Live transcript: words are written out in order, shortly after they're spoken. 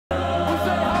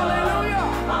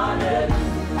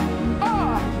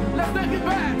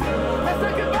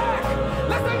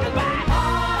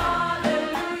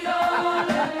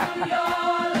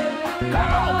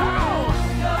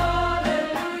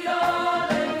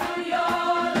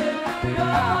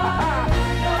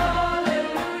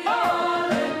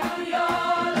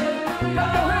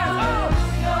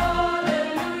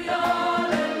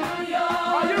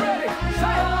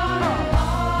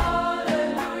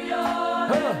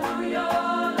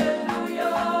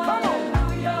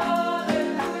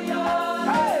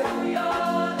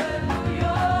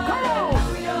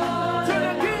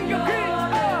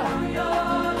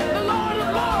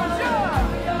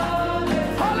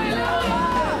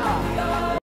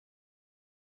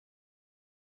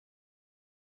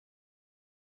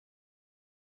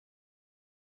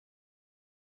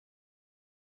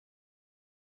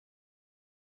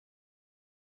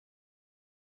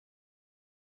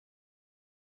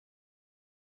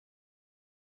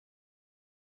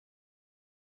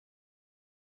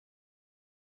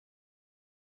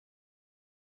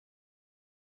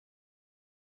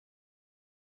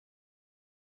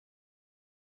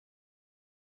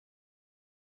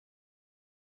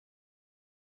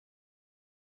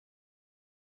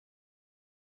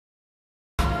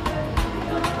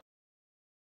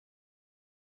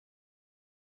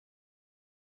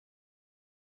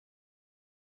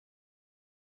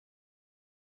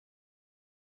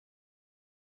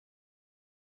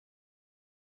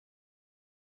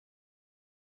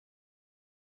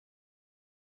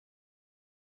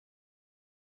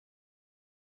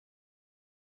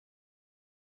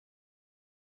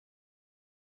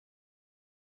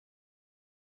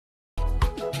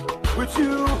With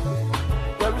you,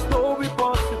 there is no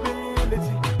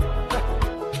impossibility.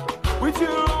 With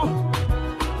you,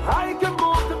 I can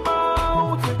move the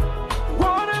mountain.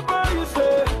 Whatever you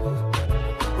say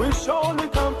will surely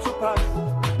come to pass.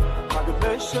 By the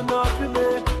mention of your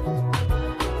name,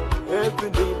 every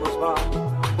knee must bow.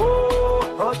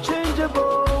 Oh,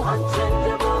 unchangeable,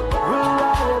 unchangeable,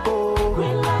 reliable,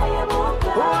 reliable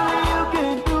God.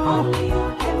 Only you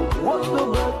can do what no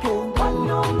man can do. What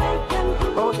no man can do.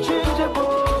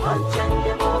 Unchangeable,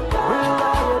 unchangeable God.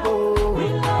 Reliable,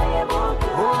 reliable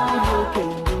God. Only you can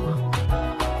do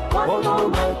what no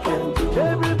man can do.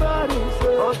 Everybody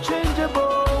say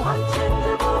unchangeable,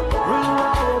 unchangeable God.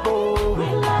 Reliable,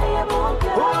 reliable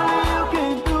God. Only you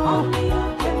can do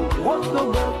what no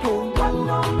man can do. What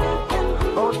no man can do.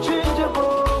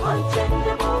 Unchangeable,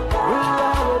 unchangeable God.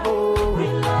 Reliable,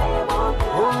 reliable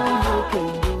God. Only you can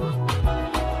do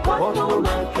what no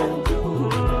man can do.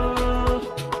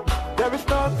 There is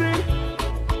nothing,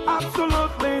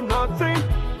 absolutely nothing.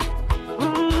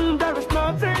 There is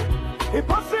nothing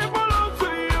impossible unto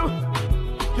you.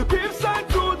 You give sight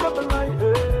to the blind.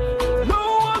 No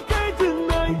one can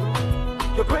deny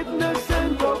your greatness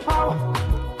and your power.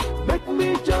 Make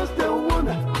me just a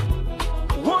wonder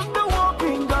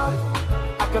walking God.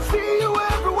 I can see you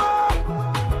everywhere,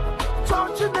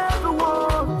 touching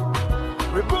everyone,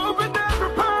 removing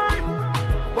every pain.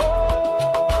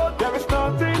 Oh, there is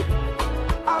nothing,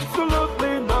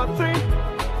 absolutely nothing.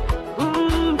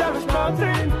 There is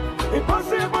nothing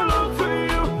impossible unto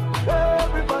you.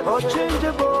 Everybody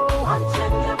unchangeable,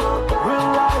 unchangeable God.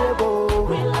 Reliable,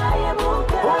 reliable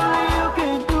God. Only you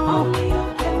can do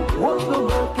what no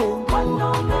man can do. What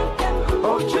no man can do.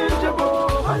 Unchangeable,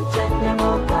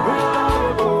 unchangeable God.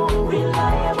 Reliable,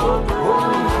 reliable God.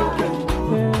 Only you can do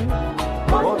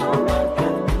what no man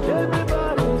can do.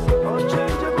 Everybody say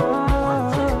unchangeable,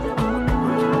 unchangeable,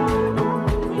 reliable,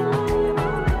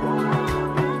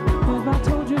 reliable. If I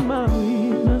told you my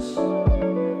weakness,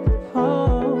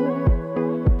 oh,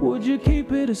 would you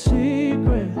keep it a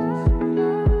secret?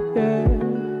 Yeah,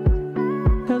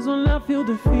 'cause when I feel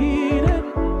defeated,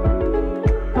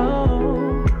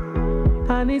 oh,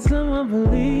 I need someone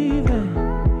believing.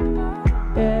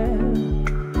 Yeah,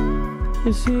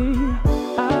 you see,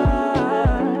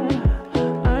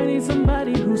 I need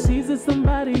somebody who sees there's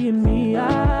somebody in me.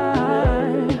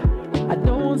 I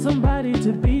don't want somebody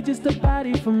to be just a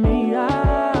body for me.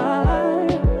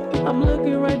 I'm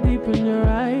looking right deep in your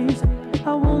eyes.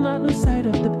 I will not lose sight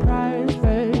of the prize,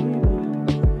 baby.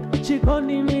 She gon'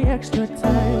 need me extra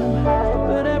time,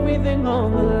 put everything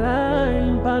on the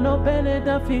line. Pa no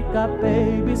benefika,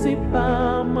 baby, si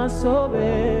pa ma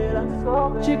sobera.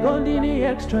 She gon' need me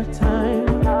extra time,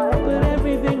 put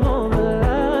everything on the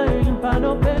line. Pa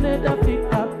no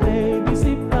benefika, baby,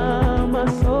 si pa ma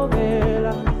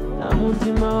sobera. Na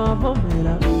mutima wa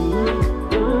bomera.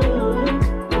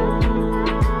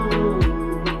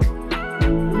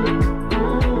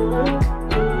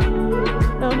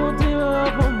 Na mutima wa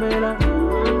bomera.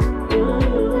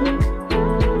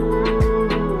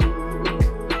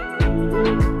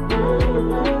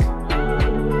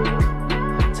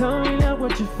 Tell me now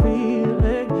what you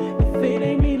feeling. If it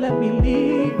ain't me, let me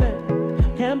leave it.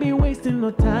 Can't be wasting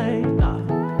no time. Nah.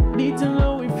 Need to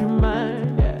know if you're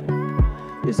mine. Yeah.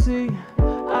 You see,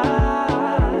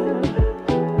 I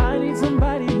need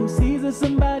somebody who sees there's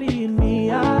somebody in me.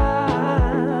 I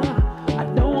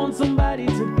don't want somebody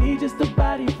to be just a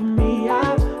body for me.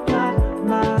 I got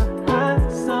my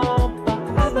eyes on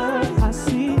others. I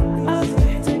see us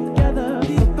together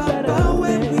for better.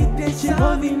 She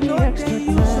gon' need me extra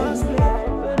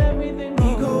time. But everything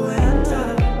Ego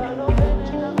enter.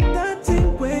 That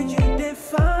thing where you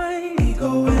define.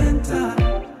 Ego enter.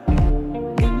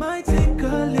 It might take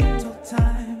a little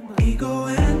time. Ego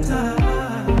enter.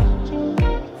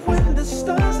 When the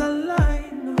stars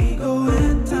align. Ego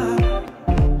enter.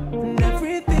 And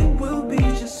everything will be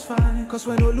just fine. 'Cause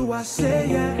when Oluwa say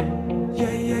yeah,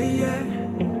 yeah, yeah, yeah,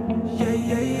 yeah,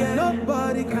 yeah, yeah,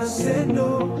 nobody can say no.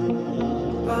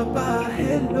 Baba,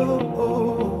 hello.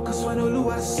 'Cause when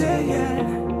Oluwa say yeah,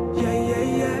 yeah, yeah,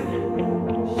 yeah,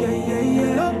 yeah, yeah,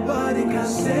 yeah, nobody can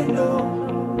say no.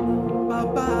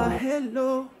 Baba,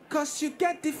 hello. 'Cause you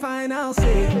get the final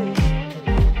say.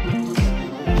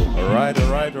 All right,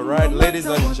 ladies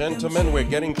and gentlemen, we're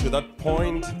getting to that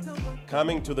point,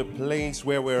 coming to the place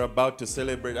where we're about to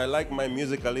celebrate. I like my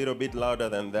music a little bit louder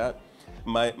than that.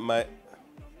 My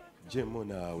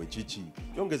Jemona Chichi.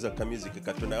 Yongeza ka music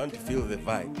katuna. I want to feel the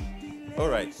vibe. All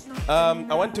right.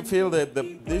 I want to feel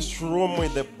this room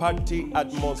with the party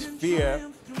atmosphere.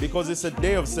 because it's a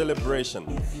day of celebration.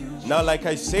 Now, like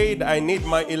I said, I need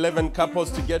my 11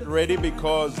 couples to get ready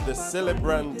because the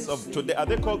celebrants of today, are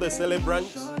they called the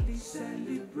celebrants?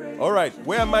 All right,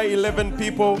 where are my 11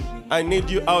 people? I need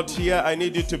you out here. I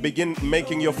need you to begin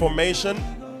making your formation.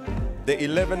 The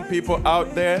 11 people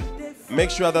out there, make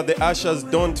sure that the ushers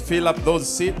don't fill up those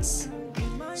seats.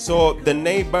 So the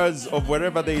neighbors of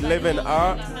wherever the 11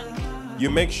 are, you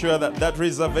make sure that that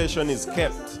reservation is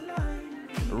kept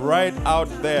right out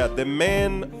there. The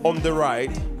men on the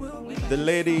right, the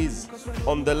ladies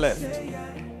on the left.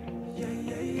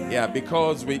 Yeah,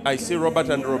 because I see Robert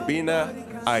and Robina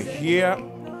are here.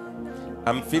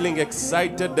 I'm feeling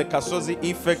excited. The Kasozi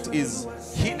effect is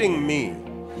hitting me.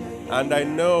 And I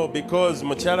know because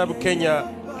Mucharabu Kenya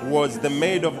was the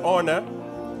maid of honor.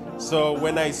 So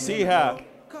when I see her,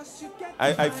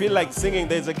 I feel like singing.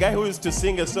 There's a guy who used to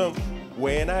sing a song,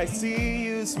 "When I see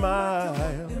you smile."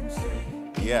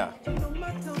 Yeah.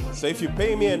 So if you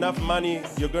pay me enough money,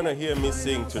 you're going to hear me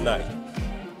sing tonight.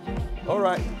 All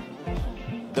right.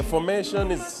 The formation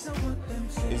is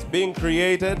being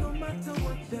created.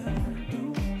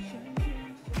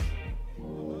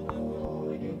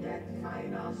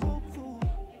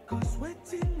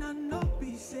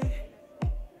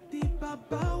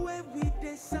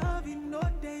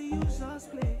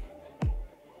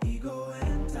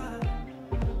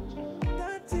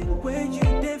 Where you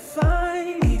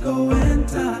define ego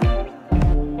enter.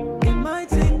 It might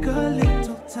take a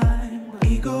little time, but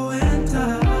ego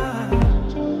enter.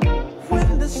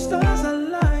 When the stars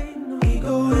align,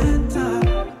 ego enter.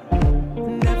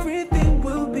 And everything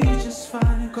will be just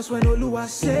fine. Cause when Oluwa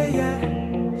say yeah,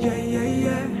 yeah, yeah,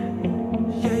 yeah,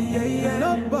 yeah, yeah, yeah,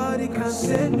 nobody can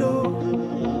say no.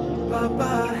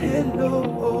 Baba,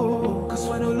 hello. Cause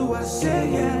when Oluwa say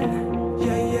yeah,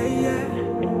 yeah, yeah, yeah,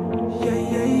 yeah,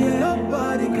 yeah, yeah,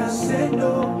 nobody can say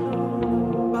no.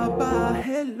 Baba,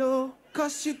 hello.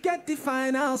 Cause you get the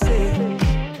final say.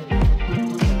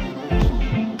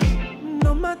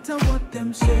 No matter what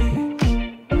them say,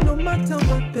 no matter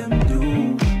what them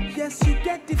do, yes, you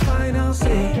get the final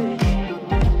say.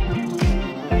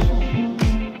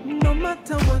 No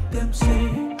matter what them say,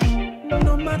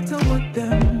 no matter what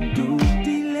them do,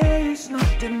 delay is not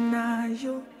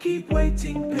denial. Keep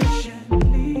waiting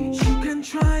patiently. You can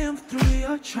triumph through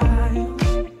your trials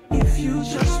if you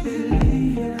just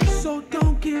believe. So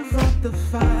don't give up the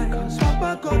fight, cause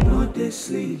Papa God know they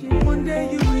sleep. One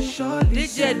day you will surely.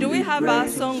 DJ, do we have our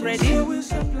song ready? He will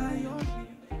supply your need.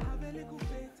 Have a little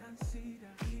faith and see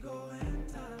that we go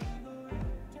enter.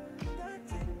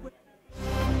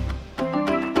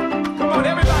 Come on,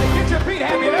 everybody, get your feet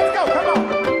happy. Let's go. Come on.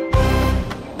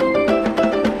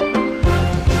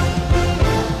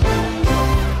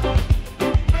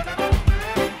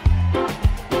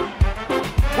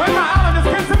 Where my islanders?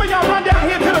 Can some of y'all run down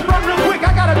here to the front real quick?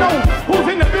 I gotta know who's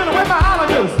in the building. Where my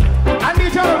islanders? I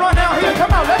need y'all to run down here.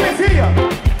 Come on, let me see you.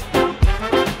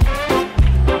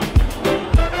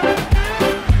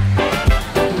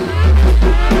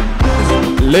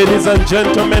 Ladies and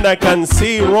gentlemen, I can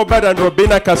see Robert and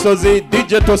Robina Kasozi,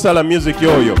 DJ Tosala Music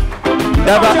Yoyo.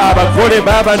 Ndaba abagole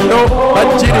baba no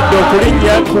bachiridde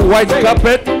okulinnya ku white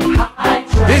carpet.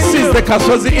 This is the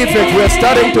Kasozi effect. We are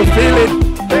starting to feel it.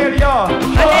 There you are.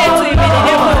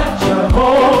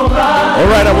 All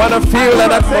right, I want to feel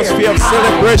an atmosphere of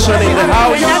celebration in the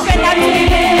house. I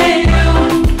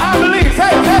believe. Say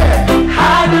it.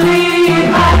 I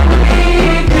believe.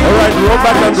 All right,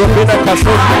 Robert and Robina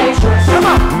Kasozi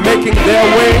making their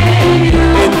way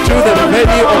into the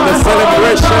venue of the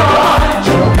celebration.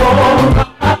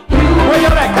 Where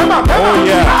you at? Come on. Oh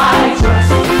yeah.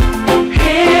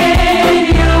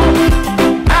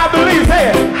 I believe. Say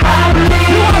it.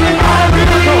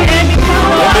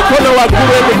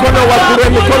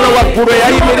 Emikono waggulu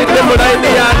yayimiridde mu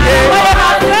layini yange.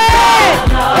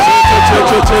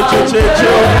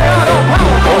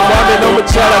 Omwami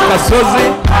n'omukyala Kasozi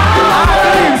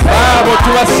abo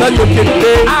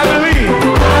tubasanyukidde.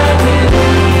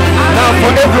 Now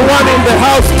for everyone in the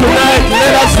house tonight,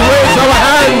 let us raise our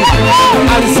hands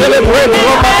and celebrate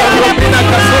Robert and Robina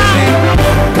Kasozi.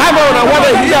 Come on, I want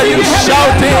to hear you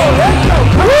shouting.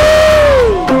 Woo!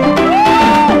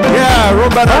 Yeah,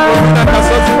 Robert and Robina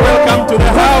Kasozi, welcome to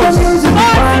the house.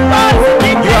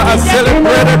 You are a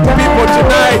celebrated people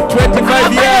tonight,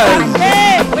 25 years.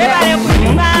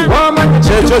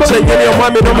 Kyekyo kyennyini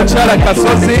omwami n'omukyala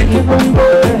Kasozi.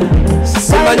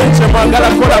 Simanyi kye mwagala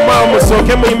kolamu awo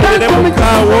musooke muyimirire mu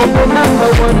kaawo.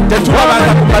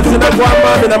 Tetuwabanga ku mazina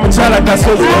g'omwami na mukyala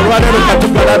Kasozi. Olwaleero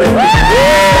katugalabe.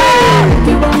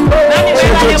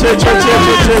 Kyekyo.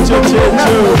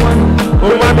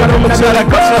 omwami n'omukyala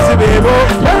Kasozi beebo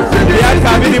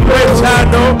emyaka 25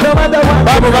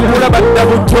 baabo bakula badda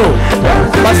buto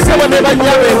basebo ne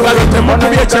banyaba engalo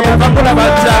temukubye kyemukakula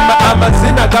bati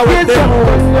amazina gaweddemu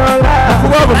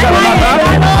mukuba obugalo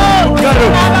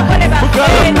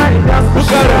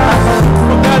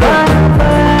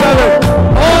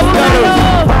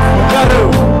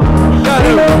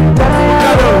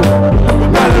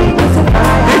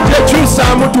ije kyusa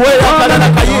mutuwe yakalala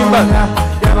kayimba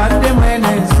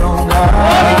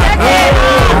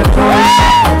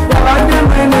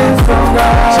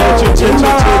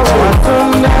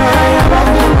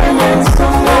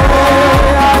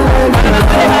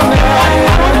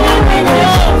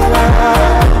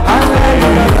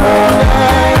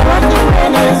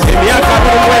emyaka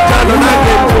 25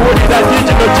 nange ntuwulira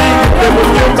jijino jiyingidde mu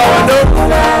nyumba wano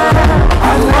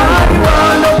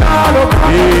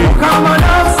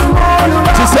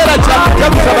kiseera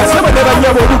kyakujaguza basebo ne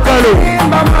banyaba olugalo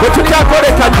bwe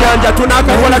tutakoleka jjanja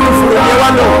tunaakakola tufulumye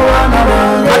wano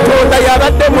katonda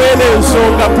yabadde mwene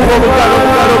ensonga kuba obugalo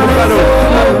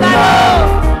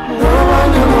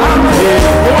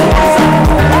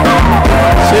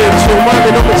kyekyo omwami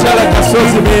n'omukyala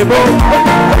Kasozi beebo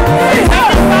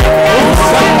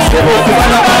omusanyusebo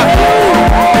okubalaba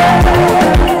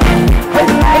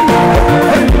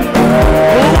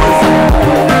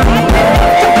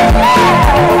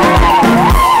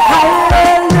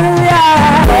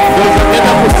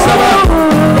ngenda kusaba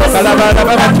balabaana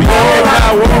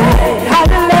babatuyawekaawo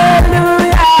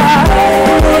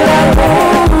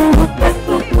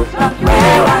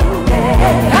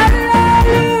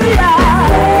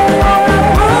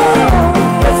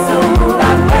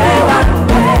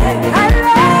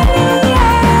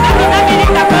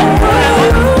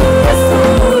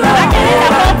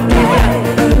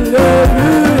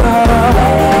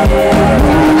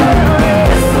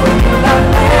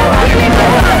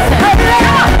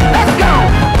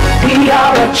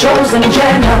chosen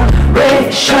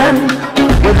generation,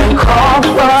 we've been called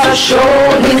to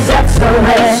show His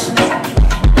excellence.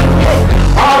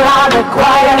 All I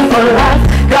require for life,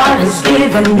 God has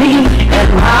given me,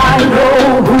 and I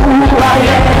know who I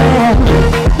am.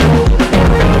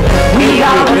 We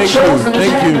are a chosen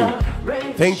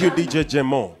generation. Thank you DJ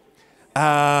Jemo.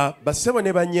 Basebo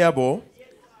ne banyabo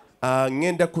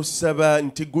ngenda kusaba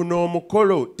nti guno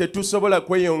omukolo tetusobola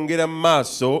kweyongera mu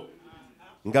maaso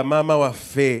nga maama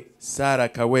waffe Sarah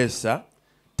Kaweesa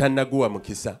tannaguwa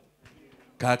mukisa.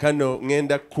 Kaakano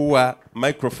ngenda kuwa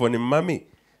microphone mami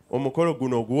omukolo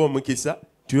guno oguwa omukisa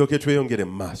tuyoke tweyongere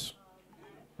mu maaso.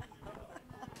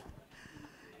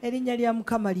 Erinnya lya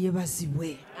Mukama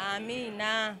lyebazibwe.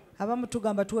 Amina. Abamu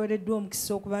tugamba tuweereddwa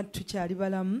omukisa okuba tukyali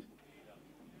balamu.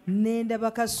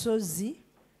 Nendaba Kasozi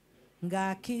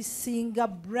ng'akisinga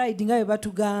bride nga bwe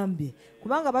batugambye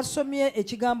kubanga basomye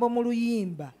ekigambo mu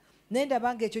luyimba.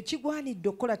 Nendaba ng'ekyo kigwanidde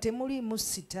okukola temuliimu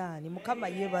sitaani. Mukama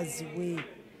yeebazibwe.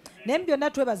 Naye byonna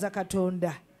twebaza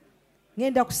Katonda.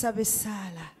 Ngenda kusaba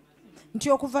essaala nti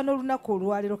okuva n'olunaku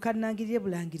olwaleero kannangirire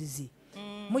bulangirizi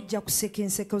mujja kuseka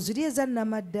enseko ziri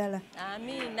ezannamaddala.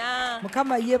 Amina.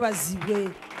 Mukama yeebazibwe.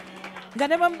 Nga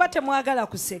ne bamuba temwagala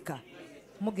kuseka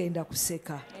mugenda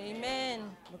kuseka. Amen.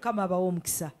 Mukama abawe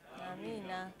omukisa.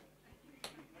 Amina.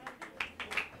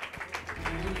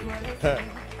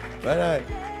 Bana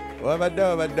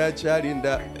wabadde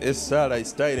akyalinda essaala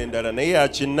isitayire endala naye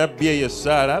akinnabbi eyo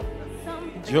essaala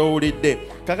gy'owulidde.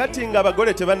 Kakati nga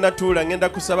abagole tebannatuula ngenda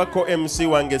kusabako MC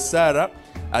wange Sarah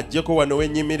ajjeko wano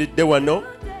wenyimiridde wano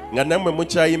nga nammwe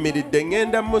mukyayimiridde.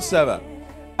 Ngenda musaba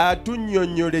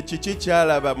atunnyonnyole kiki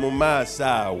kyalaba mu maaso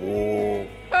awo.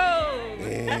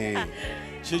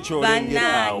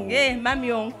 Kikyolengerawo. Bannange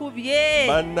mami onkubye.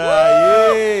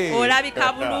 Bannaye.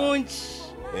 Olabika bulungi.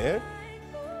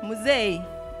 Muzeeyi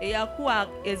eyakuwa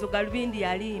ezo galubindi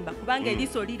yalimba kubanga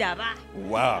eriiso liraba.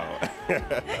 Wow.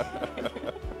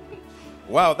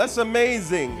 Wow, that's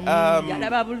amazing.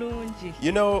 Yalaba bulungi.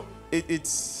 You know,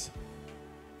 it's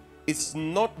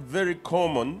not very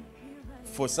common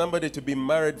for somebody to be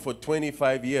married for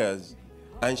 25 years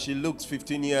and she looks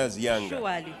 15 years younger.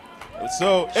 Surely.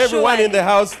 So everyone in the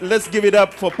house, let's give it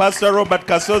up for Pastor Robert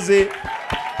Kasozi.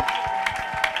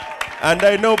 And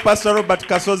I know Pastor Robert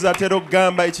Kasozi atero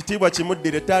gamba ekitiibwa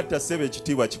kimuddire taata sebe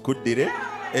ekitiibwa kikuddire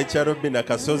ekya Robina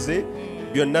Kasozi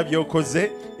byonna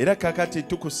byokoze era kakati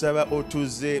tukusaba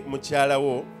otuze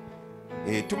mukyalawo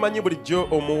tumanyi bulijjo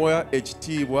omuwa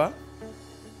ekitiibwa.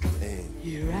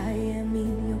 Here I am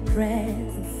in your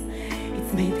presence.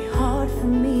 It's maybe hard for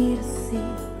me to see,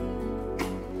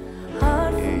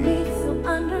 hard for me to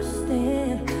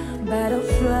understand, but I'll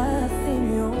trust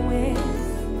in your ways.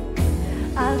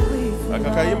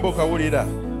 Akakayimba okawulira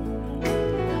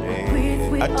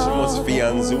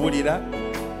atmosphere nziwulira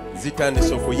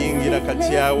zitandise okuyingira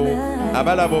kati awo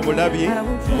abalaba obulabi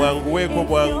mwanguweeko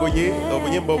bwanguye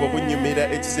obuyimba obwo bunyumira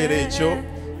ekiseera ekyo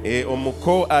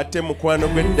omuko ate mukwano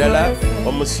gw'eddala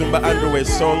omusumba Andrew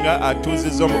Wesonga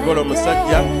atuuzizza omugole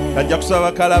omusajja kajja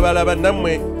kusaba bakalabalaba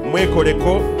nammwe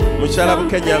mwekoleko mukyala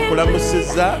Bukenya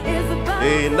nkulamusizza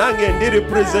nange ndi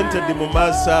represented mu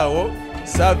maaso awo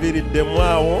saaviiriddemu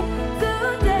awo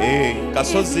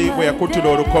Kasozi bwe yakutula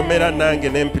olukomera nange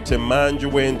nempita emmanju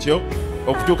bwentyo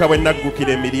okutuuka bwe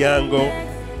naggukira emiryango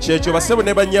kyekyo basebo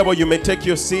ne bannyabo you may take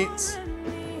your seats.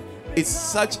 It's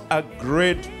such a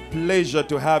great pleasure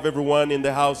to have everyone in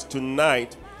the house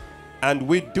tonight, and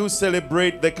we do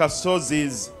celebrate the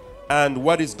Kasozis and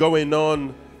what is going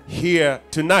on here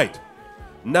tonight.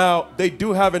 Now they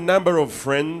do have a number of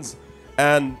friends,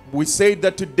 and we say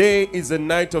that today is a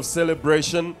night of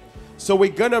celebration, so we're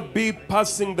gonna be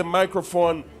passing the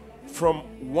microphone from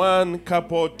one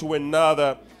couple to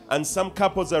another, and some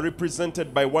couples are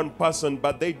represented by one person,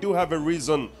 but they do have a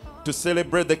reason to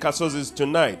celebrate the Kasozis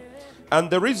tonight. And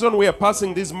the reason we are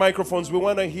passing these microphones, we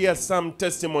want to hear some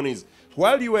testimonies.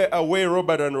 While you were away,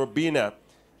 Robert and Robina,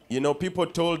 you know, people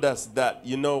told us that,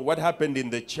 you know, what happened in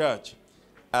the church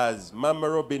as Mama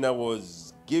Robina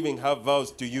was giving her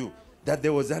vows to you, that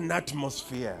there was an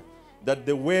atmosphere, that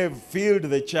the wave filled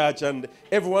the church and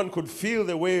everyone could feel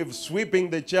the wave sweeping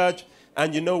the church.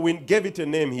 And, you know, we gave it a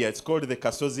name here. It's called the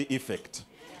Kasozi effect.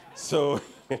 So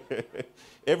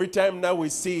every time now we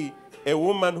see a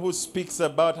woman who speaks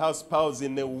about her spouse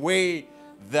in a way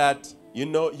that, you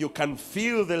know, you can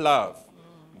feel the love.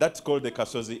 That's called the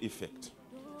Kasozi effect.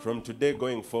 From today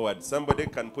going forward, somebody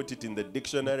can put it in the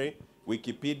dictionary,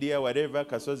 Wikipedia, whatever,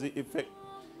 Kasozi effect.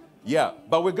 Yeah,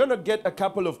 but we're going to get a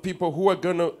couple of people who are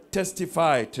going to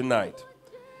testify tonight.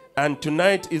 And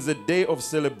tonight is a day of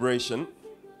celebration.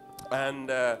 And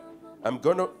I'm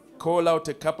going to call out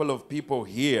a couple of people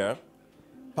here.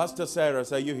 Pastor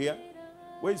Cyrus, are you here?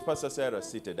 Where is Pastor Cyrus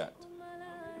seated at?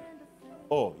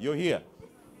 Oh, you're here.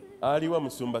 Aliwa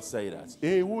Musumba Cyrus.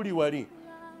 Uli wali.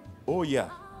 Oh yeah,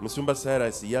 Musumba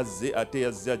Cyrus yazze ate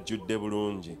yazze ajjudde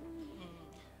bulungi.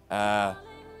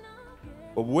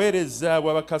 Obuweereza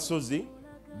bw'Abakasozi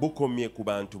bukomye ku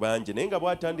bantu bangi naye nga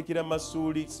bwatandikira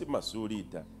Masuuli si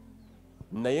Masuuliita.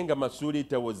 Naye nga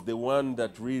Masuuliita was the one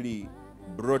that really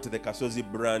brought the Kasozi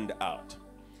brand out.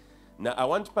 Now I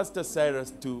want Pastor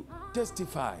Cyrus to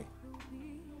testify.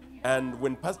 And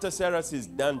when Pastor Cyrus is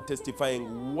done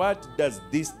testifying, what does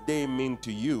this day mean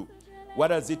to you?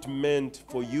 What has it meant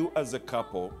for you as a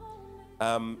couple?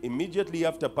 Immediately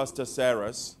after Pastor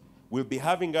Cyrus, we'll be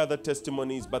having other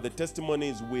testimonies, but the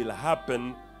testimonies will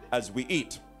happen as we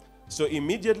eat. So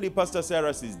immediately Pastor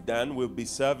Cyrus is done, we'll be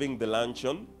serving the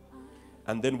luncheon,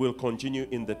 and then we'll continue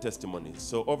in the testimonies.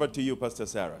 So over to you, Pastor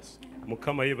Cyrus.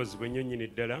 Mukama yebazibwe nnyo nnyini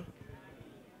ddala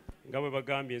nga bwe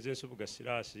bagambye nze Nsubuga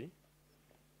Siraasi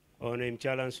ono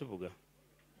emukyala Nsubuga.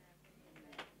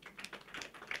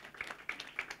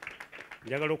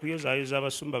 Njagala okuyozaayoza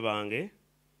abasumba bange,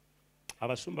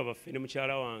 abasumba baffe ne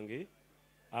mukyala wange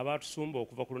abaatusumba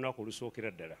okuva ku lunaku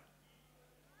olusookera ddala.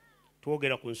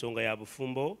 Twogera ku nsonga ya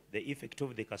bufumbo, the effect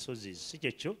of the Kasozis, si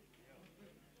kyekyo?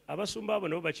 Abasumba abo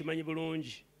nabo bakimanyi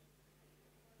bulungi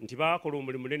nti baakola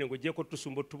omulimu munene ng'oggyeko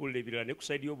tusumba otubulira ebirala ne ku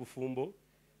sayidi y'obufumbo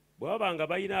bwe babanga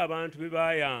balina abantu be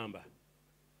baayamba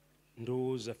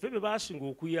ndowooza ffe be baasinga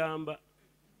okuyamba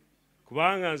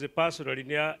kubanga nze personally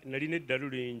nalina eddalu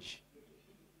lingi.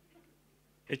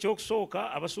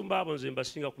 Ekyokusooka abasumba abo nze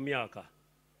mbasinga ku myaka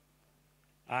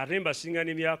ate mbasinga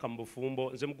n'emyaka mu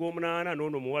bufumbo. Nze mugw'omunaana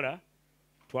n'ono omuwala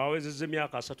twawezezza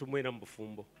emyaka 34 mu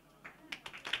bufumbo.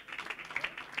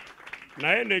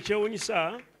 Naye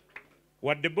nekyewunyisa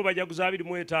wadde bo bajaguza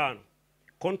 25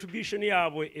 contribution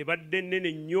yaabwe ebadde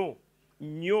nnene nnyo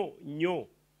nnyo nnyo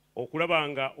okulaba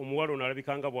nga omuwala ono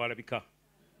alabika nga bw'alabika.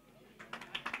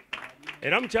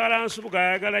 Era mukyala Nsubuga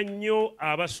ayagala nnyo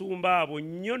abasumba abo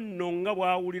nnyo nno nga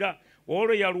bw'awulira.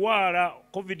 Olwo yalwala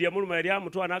covid yamuluma yali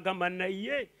amutwa n'agamba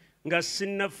naye nga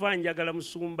sinnafa njagala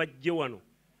musumba ajje wano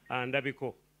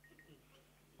andabiko.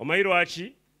 Omanyi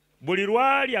lwaki? Buli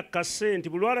lwali akasente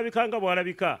buli lwalabika nga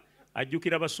bw'alabika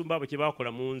ajjukira abasumba abo kye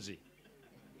baakola mu nze.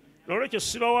 N'olwekyo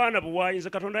sibawaana buwaayi, nze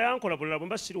Katonda yankola bulala bwe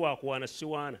mba siri wakuwaana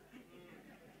siwaana.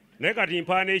 Naye kati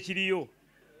mpaana ekiriyo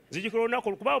nzijjukira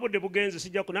olunaku kuba obudde bugenze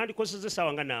sijjaku nandikozesa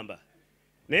essaawa nga namba.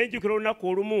 Naye njjukira olunaku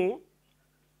olumu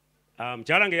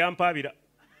mukyala nge yampaabira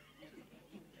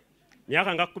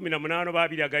myaka nga 18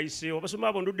 baabiri agayiseewo. Abasumba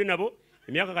abo ndudde nabo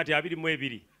emyaka kati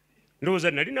 22.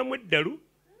 Ndowooza nalinamu eddalu.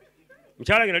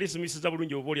 Mukyala nge nali simisiza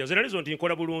bulungi obuolya nze nalizo nti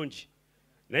nkola bulungi.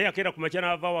 Naye yakeera ku makya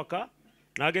n'ava waka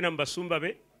n'agenda mu basumba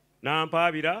be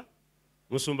n'ampaabira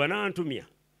musumba n'antumya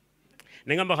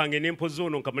neŋŋamba kange n'empozi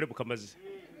ono nkamale bukamazi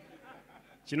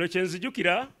kino kye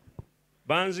nzijukira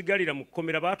banzigalira mu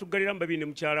kkomera baatuggalira mu babiri ne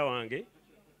mukyala wange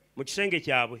mu kisenge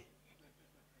kyabwe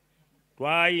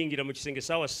twayingira mu kisenge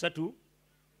saawa 3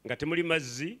 nga temuli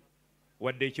mazzi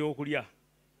wadde ekyokulya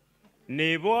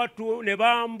ne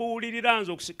bambuulirira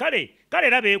nze kale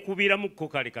era beekubiramuko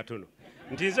kale katono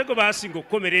nti nze gwe baasinga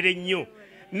okukomerera ennyo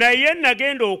naye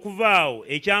nagenda okuvaawo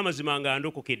ekyamazima nga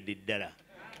ndokokedde ddala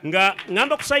nga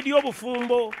ŋŋamba ku sayidi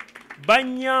y'obufumbo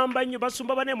banyamba nnyo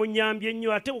basumba bane munyambye ennyo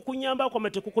ate okunyamba kwama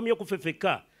tekukomye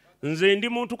okufefeka nze ndi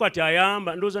muntu kati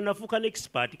ayamba ndowooza nafuuka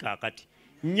n'expert kaakati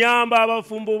nyamba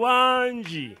abafumbo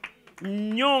bangi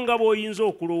nnyo nga bw'oyinza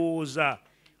okulowooza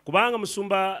kubanga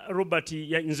musumba Robert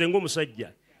nze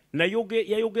ng'omusajja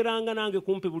yayogeranga nange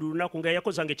kumpi buli lunaku nga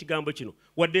yakozanga ekigambo kino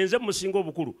wadde nze musinga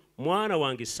obukulu mwana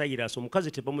wange Cyrus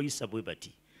omukazi tebamuyisa bwe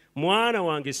bati mwana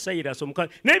wange Cyrus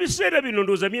omukazi n'ebiseera bino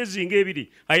ndowooza myezi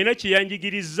ng'ebiri alina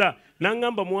kyeyanjigiriza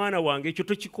n'aŋŋamba mwana wange ekyo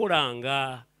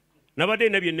tokikolanga nabadde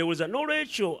na bye nnewoza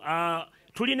n'olwekyo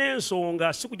tulina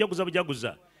ensonga si kujaguza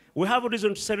bujaguza we have a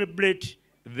reason to celebrate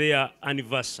their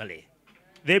anniversary.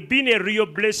 They've been a real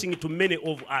blessing to many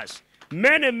of us.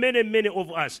 Many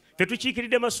of us.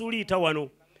 Fetukiikiridde masuuliita wano.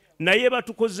 Naye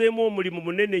batukozeemu omulimu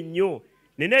munene nnyo.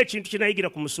 Nina ekintu kye nayigira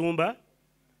ku musumba.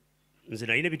 Nze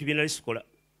nalina ebintu bye nali sikola.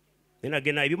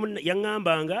 Nagenda ebimu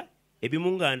yaŋŋambanga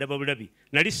ebimu nga ndaba bulabi.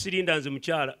 Nali sirinda nze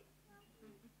mukyala.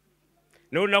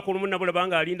 N'olunaku olumu nabulaba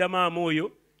nga alinda maama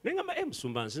oyo. Ne ŋŋamba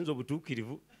musumba nsinza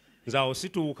obutuukirivu. Nze awo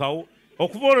situukawo.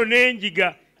 Okuva olwo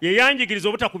n'enjiga yeyanjigiriza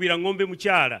obutakubira ng'ombe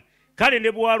mukyala. Kale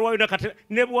ne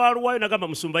bwalwayo nagamba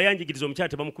musumba yanjigiriza omukyala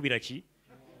tebamukubira ki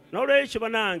n'olwekyo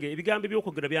banange ebigambo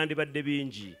by'okwogera byandibadde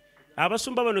bingi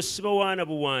abasumba bano sibawaana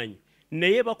buwaanyi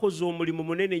naye bakoze omulimu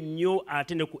munene nnyo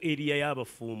ate ne ku eriya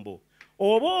y'abafumbo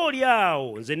oba oli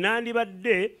awo nze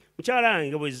nandibadde mukyala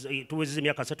wange tuwezeza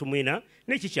emyaka 34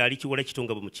 n'ekikyali kiwola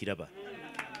kitonga bwe mukiraba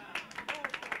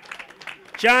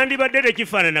kyandibadde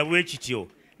tekifaanana bwe kityo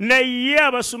naye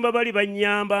abasumba bali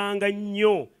banyambanga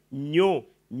nnyo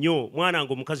mwana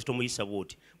wange omukazi tomuyisa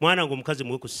bwoti mwana wange omukazi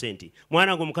muwe ku ssente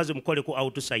mwana wange omukazi mukole ku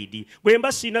outside bwe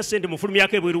mba sina ssente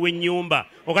mufulumyako ebweru w'ennyumba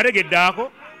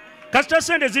okategeddaako kasita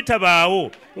ssente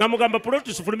zitabaawo nga mugamba puloti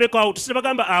tusifulumeko out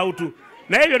sibagamba out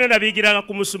naye byonna nabiyigiranga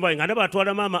ku musumba nga ndaba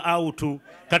atwala maama out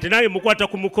kati naye mukwata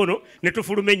ku mukono ne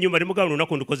tufuluma ennyumba ne mugamba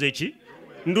lunaku ndukoze eki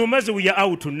ndumaze we are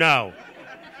out now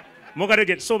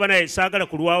mukategedde so banaye saagala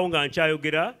kulwawo nga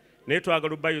nkyayogera naye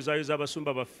twagala obbayozaayoza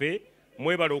abasumba baffe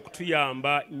mwebala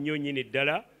okutuyamba nnyo nnyini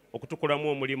ddala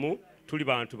okutukolamu omulimu tuli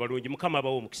bantu balungi mukama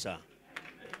abawo omukisa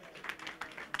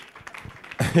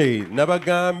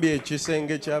nabagambye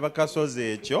ekisenge ky'abakasozi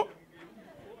ekyo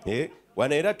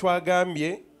wano era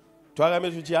twagambye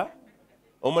tutya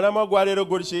omulamwa gwa leero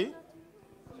guliki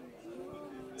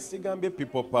sigambye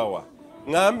people power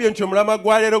ŋambye nti omulamwa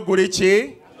gwa leero guli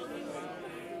ki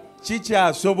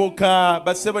kikyasoboka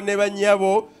bassebo ne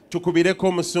bannyabo tukubireko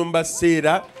omusumba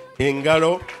Siira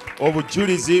engalo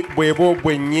obujulizi bwebo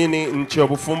bwennyini nti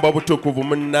obufumbo obutukuvu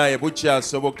munnaye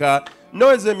bukyasoboka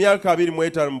noweza emyaka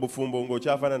 25 mu bufumbo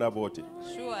ng'okyafaanana bwoti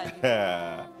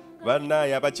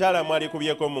bannaye abakyala mwali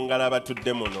kubyeko mu ngalo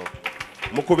abatudde muno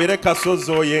mukubire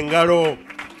Kasozi oyo engalo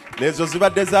nezo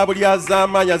zibadde za buli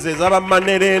az'amaanya ze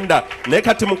z'abamanerenda naye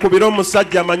kati mukubire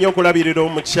omusajja amanyi okulabirira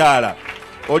omukyala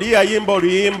oli yayimba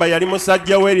oluyimba yali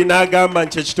musajja weeri n'agamba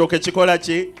nti ekitooke kikola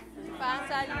ki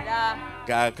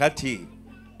kaakati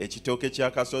ekitooke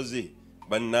kya Kasozi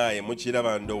bannaye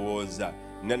mukiraba ndowooza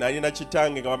nalina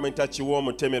kitange nga bamuyita kiwa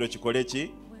omutemero kikole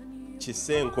ki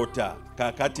kisenkota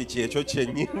kaakati kyekyo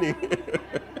kyennyini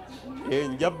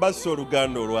nja bassa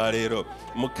oluganda olwaleero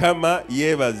mukama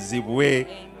yeebazibwe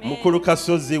mukulu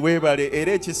Kasozi weebale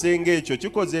era ekisenge ekyo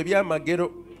kikoze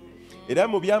ebyamagero era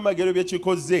mu byamagero bye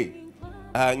kikoze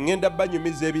ngenda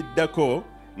banyumiza ebiddako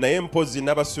naye mpozi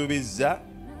n'abasuubizza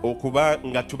okuba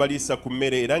nga tubaliisa ku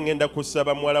mmere era ngenda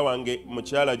kusaba muwala wange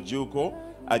mukyala Jjuuko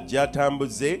ajja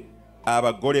atambuze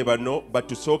abagole bano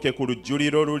batusooke ku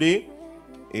lujjuliro luli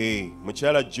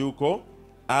mukyala Jjuuko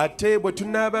ate bwe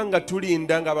tunaaba nga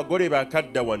tulinda nga abagole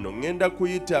bakadda wano ngenda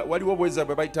kuyita waliwo bweza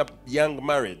bwe bayita young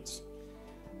marrieds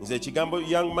nze ekigambo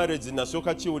young marrieds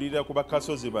nasooka kiwulirira ku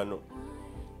bakasozi bano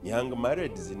young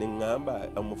marrieds ne ŋŋamba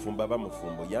omufumbo aba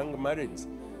mufumbo young marrieds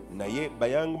naye ba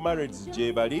young marrieds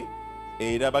gye bali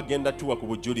era bagenda tuwa ku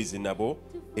bujulizi nabo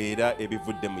era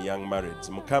ebivudde mu young marrieds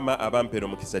mukama abampera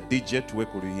omukisa DJ tuwe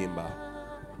ku luyimba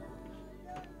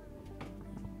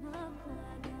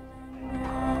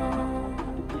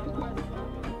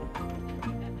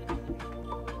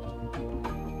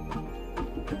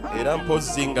era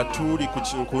mpozzi nga tuli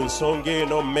ku nsonga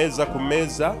eno mmeeza ku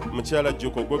mmeeza mukyala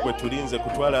Jjuko gwe tulinze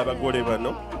kutwala abagole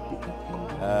bano.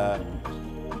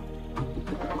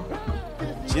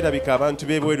 Kirabika abantu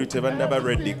b'ebweru tebannaba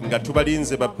ready nga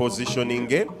tubalinze ba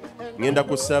positioning. Ngenda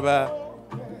kusaba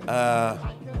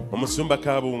omusumba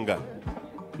Kabunga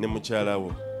ne mukyala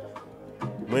wo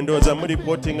mwendowooza mu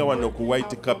reportinga wano ku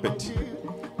white carpet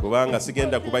kubanga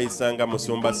sigenda kubayisanga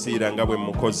musumba Siira nga bwe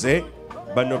mukoze.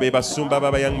 Bano be basumba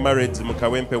baba Young Marrieds mu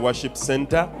Kawempe Worship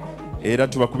Center era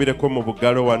tubakubireko mu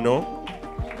bugalo wano.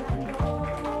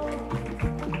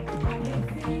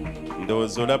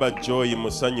 Ndowooza olaba Joy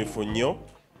musanyufu nnyo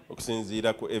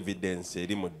okusinziira ku evidence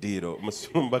eri mu ddiiro.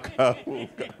 Musumba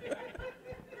Kabunga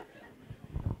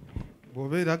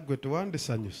bw'obeera gwe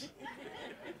tewandisanyusa.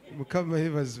 Mukama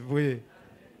yeebazibwe.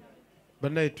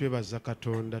 Bannaye twebaza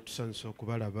Katonda tusanyusa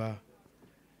okubalaba.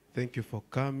 Thank you for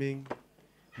coming.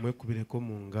 Mwekubireko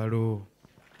mu ngalo.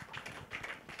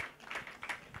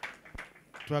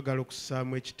 Twagala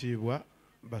okussaamu ekitiibwa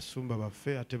basumba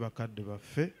baffe ate bakadde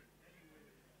baffe.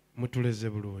 Mutuleze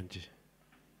bulungi.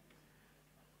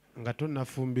 Nga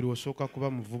tonnafumbirwa osooka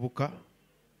kuba muvubuka.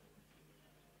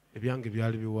 Ebyange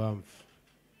byali biwanvu.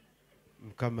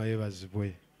 Mukama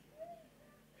yeebazibwe.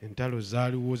 Entalo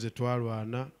zaaliwo ze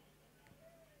twalwana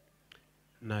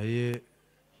naye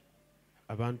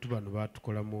abantu bano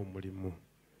batukolamu omulimu.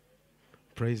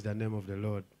 Praise the name of the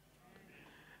Lord.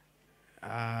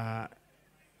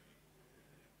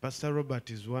 Pastor Robert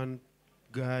is one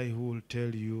guy who will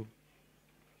tell you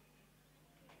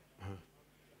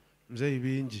mzee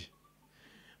bingi.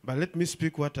 But let me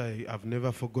speak what I have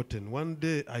never forgotten. One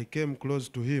day I came close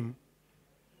to him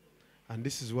and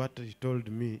this is what he told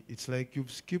me. It's like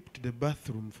you've skipped the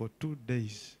bathroom for 2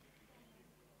 days.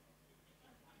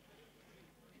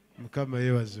 Mukama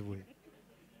yeebazibwe.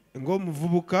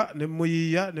 Ng'omuvubuka ne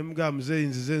muyiya ne mugamba muzeeyi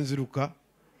nzize nziruka.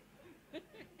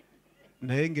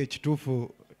 Naye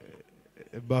ng'ekituufu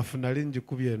ebbafu nali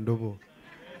ngikubye endobo.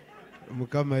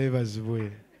 Mukama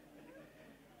yeebazibwe.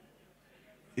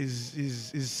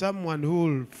 Is someone who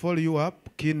will follow you up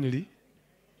keenly.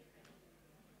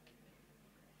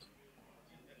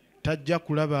 Tajja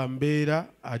kulaba mbeera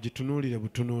agitunuulire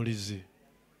butunuulizi.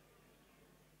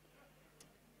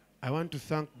 I want to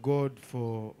thank God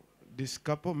for this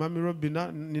couple. Mami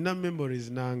Robina, nina memories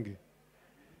nange.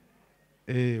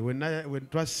 When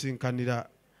twasinkanira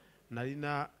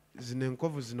nalina zino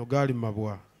enkovu zino gaali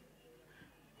mabwa.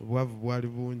 Obwavu bwali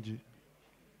bungi.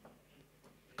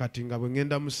 Kati nga bwe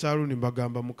ngenda mu saloon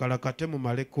mbagamba mukalakate mu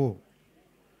maleko.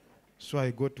 So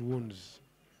I got wounds.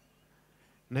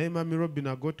 Naye Mami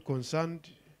Robina got concerned.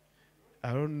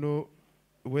 I don't know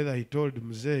whether he told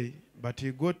Mzee, but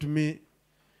he got me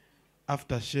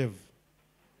after shave.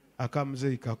 Aka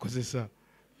Mzee kakozesa.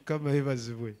 Kama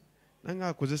yeebazibwe. Nanga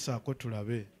akozesa ako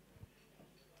tulabe.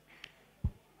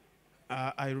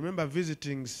 I remember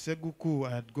visiting Seguku.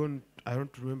 I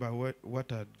don't remember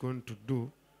what I had gone to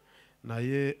do.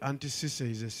 Naye Auntie Sise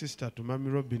is a sister to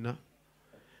Mami Robina.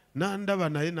 Na ndaba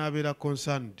naye n'abeera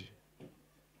concerned.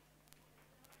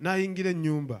 Nayingira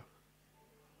ennyumba.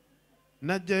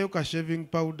 Najjayo ka shaving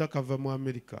powder kava mu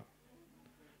America.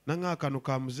 Nanga akano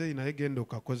ka muzeeyi naye genda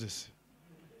okakozese.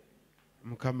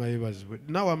 Mukama yeebazibwe.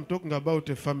 Now I'm talking about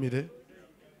a family.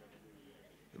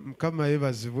 Mukama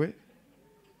yeebazibwe.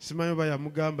 Simanyi oba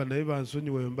yamugamba naye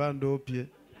bansonyiwe mba ndoopye.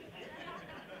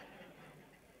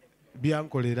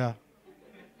 Byankolera.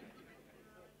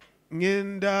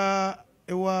 Ngenda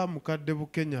ewa mukadde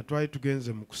Bukenya twali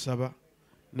tugenze mu kusaba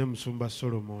ne musumba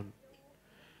Solomon.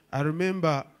 I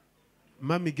remember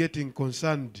Mami getting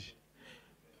concerned.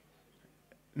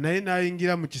 Naye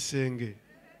nayingira mu kisenge.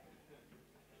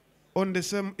 On the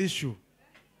same issue.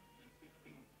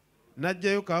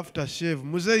 Najjayo ka after shave.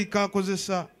 Muzeeyi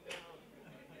kakozesa.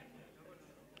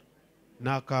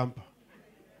 N'akampa.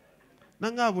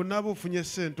 Nanga abo nabo ofunye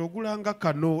ssente ogulanga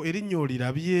kano erinnya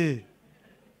olirabye.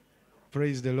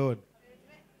 Praise the Lord.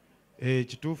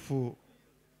 Kituufu.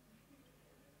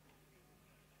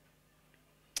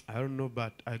 I don't know,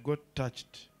 but I got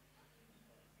touched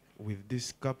with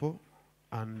this couple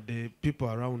and the people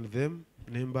around them.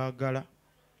 Nembagala.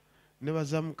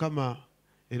 Nebaza Mukama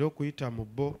era okuyita mu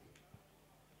bo.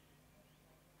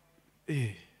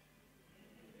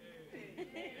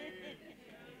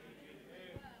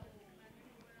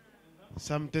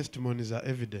 Some testimonies are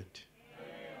evident.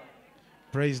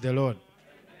 Praise the Lord.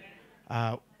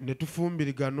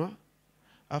 Netufumbiriganwa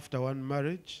after one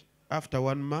marriage. After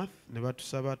 1 month, ne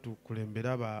batusaba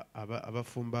tukulembera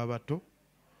abafumba abato.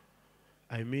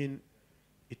 I mean,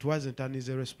 it wasn't an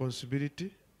easy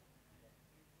responsibility.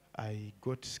 I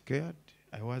got scared.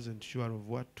 I wasn't sure of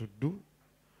what to do.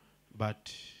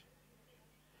 but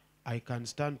I can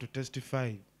stand to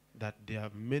testify that there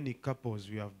are many couples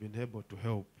we have been able to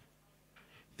help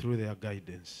through their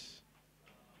guidance.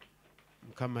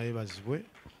 Mukama yebazibwe.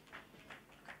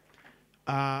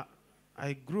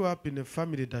 I grew up in a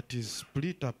family that is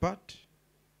split apart,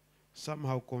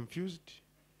 somehow confused.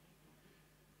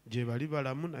 Je bali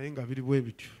balamu naye nga biri bwe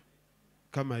bityo.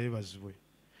 Kama yebazibwe.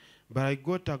 But I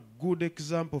got a good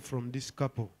example from this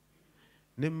couple.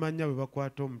 Nemmanya bwe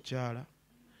bakwata omukyala,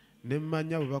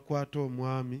 nemmanya bwe bakwata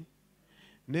omwami,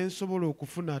 nensobola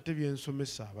okufuna ate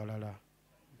byensomesa abalala.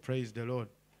 Praise the Lord.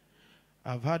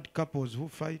 I've had couples who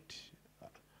fight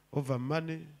over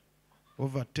money,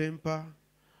 over temper,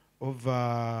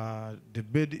 over the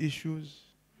bed issues,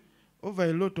 over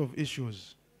a lot of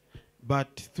issues.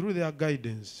 But through their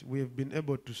guidance, we have been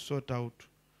able to sort out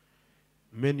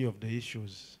many of the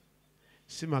issues.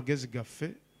 Si magezi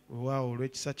gaffe waawo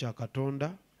olw'ekisa kya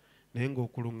Katonda naye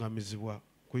ng'okulungamizibwa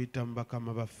kuyita mu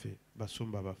bakama baffe,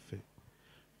 basumba baffe.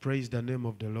 Praise the name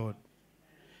of the Lord.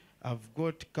 I've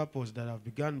got couples that have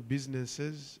begun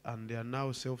businesses and they are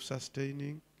now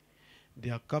self-sustaining.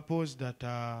 There are couples that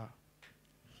are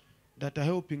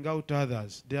helping out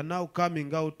others. They are now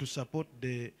coming out to support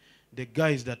the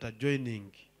guys that are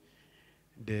joining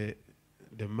the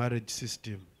marriage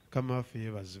system. Kama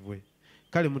ffe bazibwe.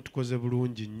 Kale mutukoze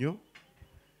bulungi nnyo.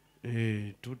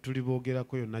 Tuli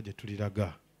boogerako yonna gye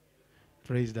tuliraga.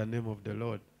 Praise the name of the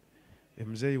Lord.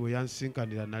 Mzeeyi we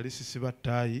yansinkanira nali sisiba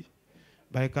taayi,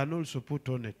 but I can also put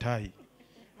on a tie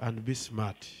and be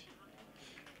smart.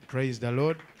 Praise the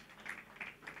Lord.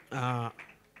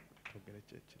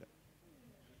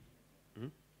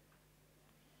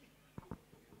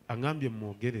 Angambye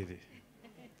mwogerere.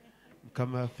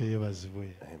 Mukama waffe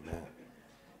yeebazibwe. Amen.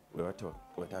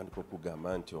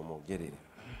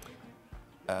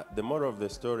 The moral of the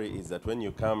story is that when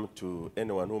you come to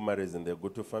anyone who marries in the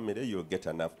Gutu family, you'll get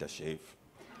an aftershave.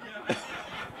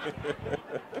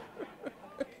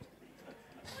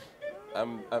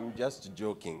 I'm just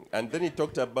joking. And then he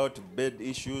talked about bed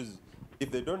issues.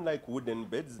 If they don't like wooden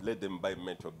beds, let them buy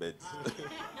metal beds.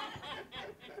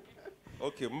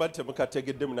 Okay, mate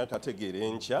mukategedde munakategeera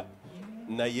encha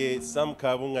naye Sam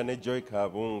Kabunga ne Joy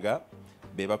Kabunga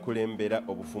bebakulembera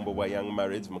obufumbo bwa Young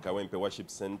Marrieds mu Kawempe Worship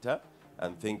Center,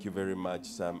 and thank you very much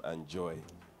Sam and Joy.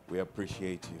 We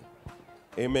appreciate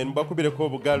you. Amen. Bakubireko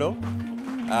obugalo.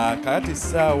 Kakati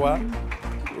sawa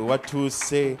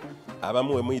watuuse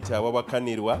abamu we muyita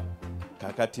awawakanirwa.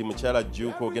 Kakati mukyala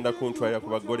Juko ogenda kuntwalira ku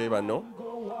bagole bano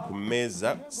ku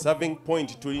mmeeza. Serving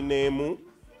point tulineemu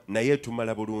naye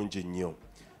tumala bulungi nnyo.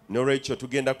 N'olwekyo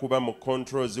tugenda kuba mu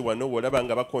controls wano olaba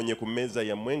nga bakonye ku mmeeza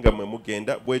yammwe nga mwe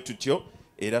mugenda bwe tutyo,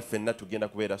 era ffenna tugenda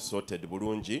kubeera sorted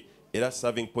bulungi, era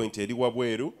serving point eri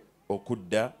wabweru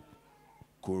okudda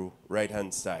ku right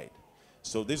hand side.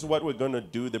 So this is what we're going to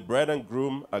do. The bride and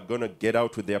groom are going to get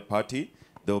out with their party.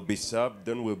 They'll be served.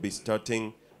 Then we'll be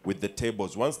starting with the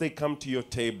tables. Once they come to your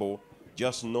table,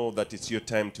 just know that it's your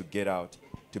time to get out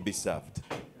to be served.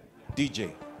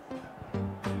 DJ.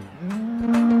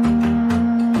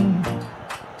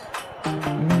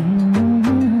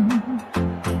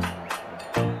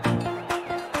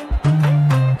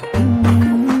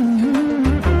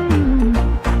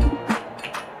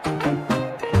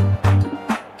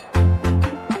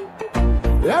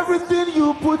 Everything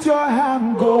you put your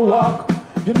hand go walk.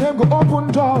 Your name go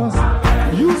open doors.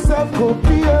 You self go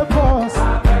be a boss.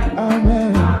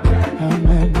 Amen.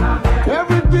 Amen.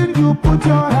 Everything you put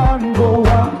your hand go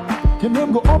walk. Your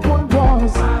name go open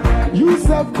doors. You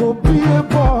self go be a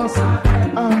boss.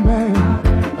 Amen.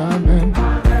 Amen.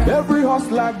 Every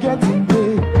hustler getting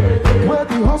paid. Where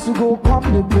the hustle go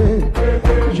come the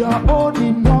pay. Your own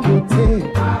in no go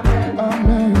take.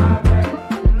 Amen.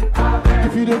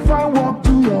 If you don't find work,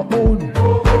 do your own.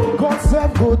 God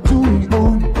self go do his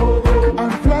own.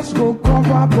 And flesh go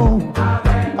cover bone.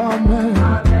 Amen.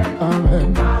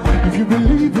 Amen. If you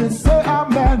believe it, say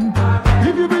amen.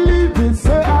 If you believe it,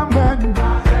 say amen.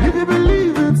 If you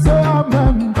believe it, say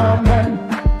amen. Amen.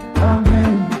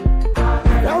 Amen.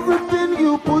 Everything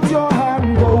you put your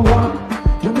hand go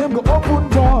walk. Your name go open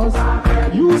doors.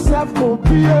 You self go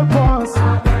be a boss.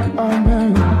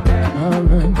 Amen.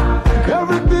 Amen.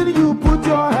 Everything you put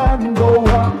your hand go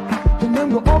walk. Your name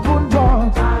go open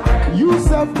doors. You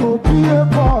self go be a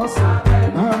boss.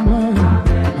 Amen.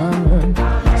 Amen.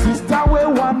 Sister where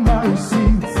one man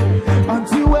sees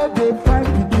until where they find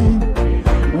begin.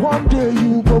 One day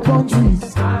you go on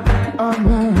trees.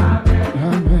 Amen.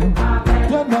 Amen.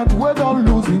 Then that way don't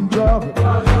losing job.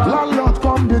 Landlord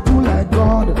come they do like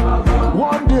God.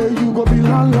 One day you go be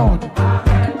landlord.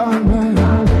 Amen.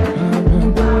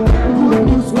 Amen. Good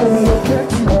news will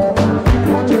locate you.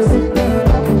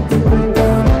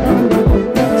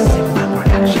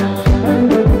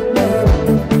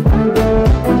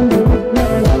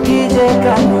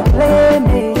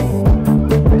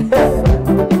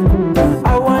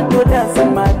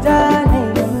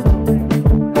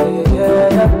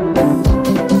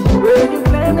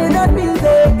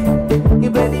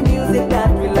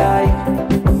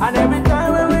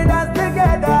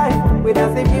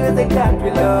 we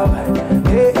love.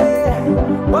 Hey, hey.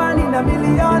 1 in a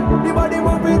million, the body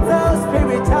moving so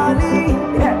spiritually.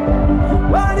 Yeah.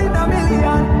 1 in a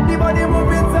million, the body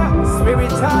moving so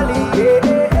spiritually. Yeah,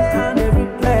 yeah, yeah. On every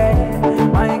play,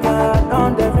 my God,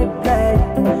 on every play.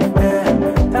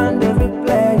 Yeah. On every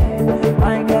play,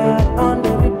 my God, on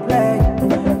every play.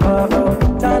 Oh,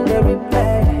 oh, on every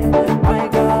play, my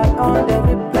God, on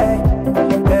every play.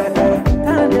 Yeah,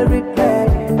 yeah. On every play,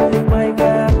 my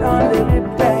God, on every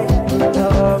play.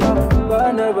 Oh, oh,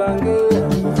 Bana bange,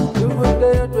 you would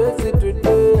dare to sit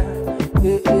today.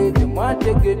 Eh, eh, the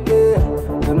matter get there.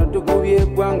 Gonna to go here,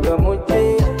 Banga Moche.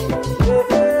 Eh,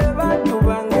 eh, Bantu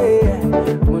Bange,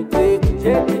 Moche,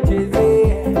 Cheti Chese.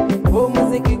 Oh,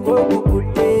 Musiki go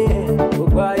Kukute. Oh,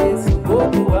 Bias go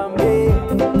to Ambe.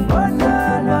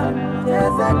 Banana,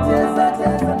 Chesa, Chesa,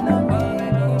 Chesa, Nami.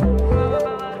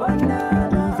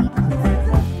 Banana.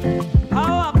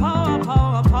 Power, power,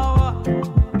 power, power.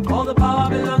 All the power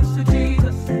belongs to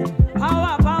Jesus.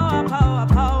 Power, power, power,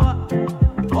 power.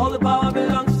 All the power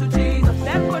belongs to Jesus.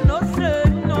 Never no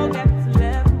sin, no get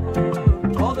left.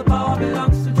 All the power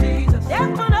belongs to Jesus.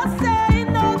 Never no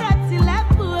sin, no get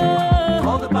left.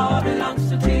 All the power belongs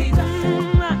to Jesus.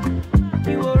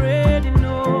 You already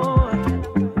know.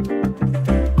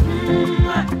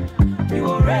 You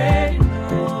already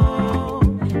know.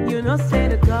 You know, say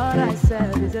the God I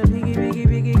serve is a biggie, biggie,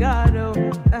 biggie God. Oh.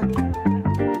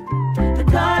 The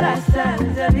God I serve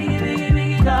is a biggie, biggie,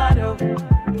 biggie God. Oh.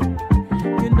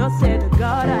 You know, say the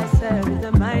God I serve is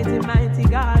a mighty, mighty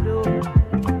God. Oh.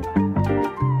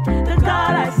 The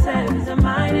God I serve is a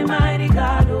mighty, mighty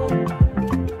God. Oh.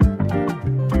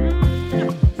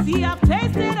 See, I've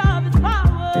tasted of His power.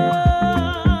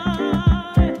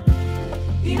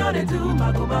 You know they do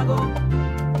mago mago.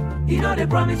 You know they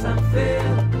promise and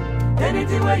fail.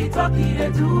 Anything where you talk, they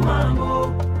do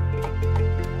mambo.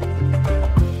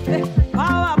 Hey,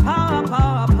 power, power,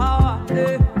 power, power.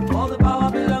 Hey, all the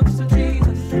power belongs to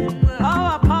Jesus.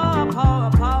 Power, power,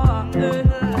 power, power. Hey,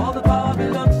 all the power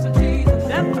belongs to Jesus.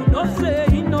 Therefore, no say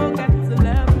he no get to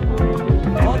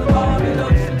level. All the power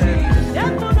belongs to Jesus.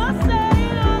 Therefore, no say he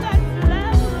no get to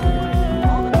level.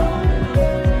 All the power belongs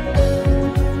to Jesus.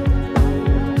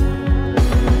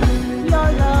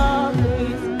 Your love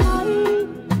is kind.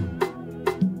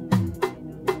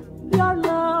 Your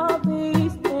love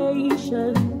is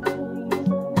patient.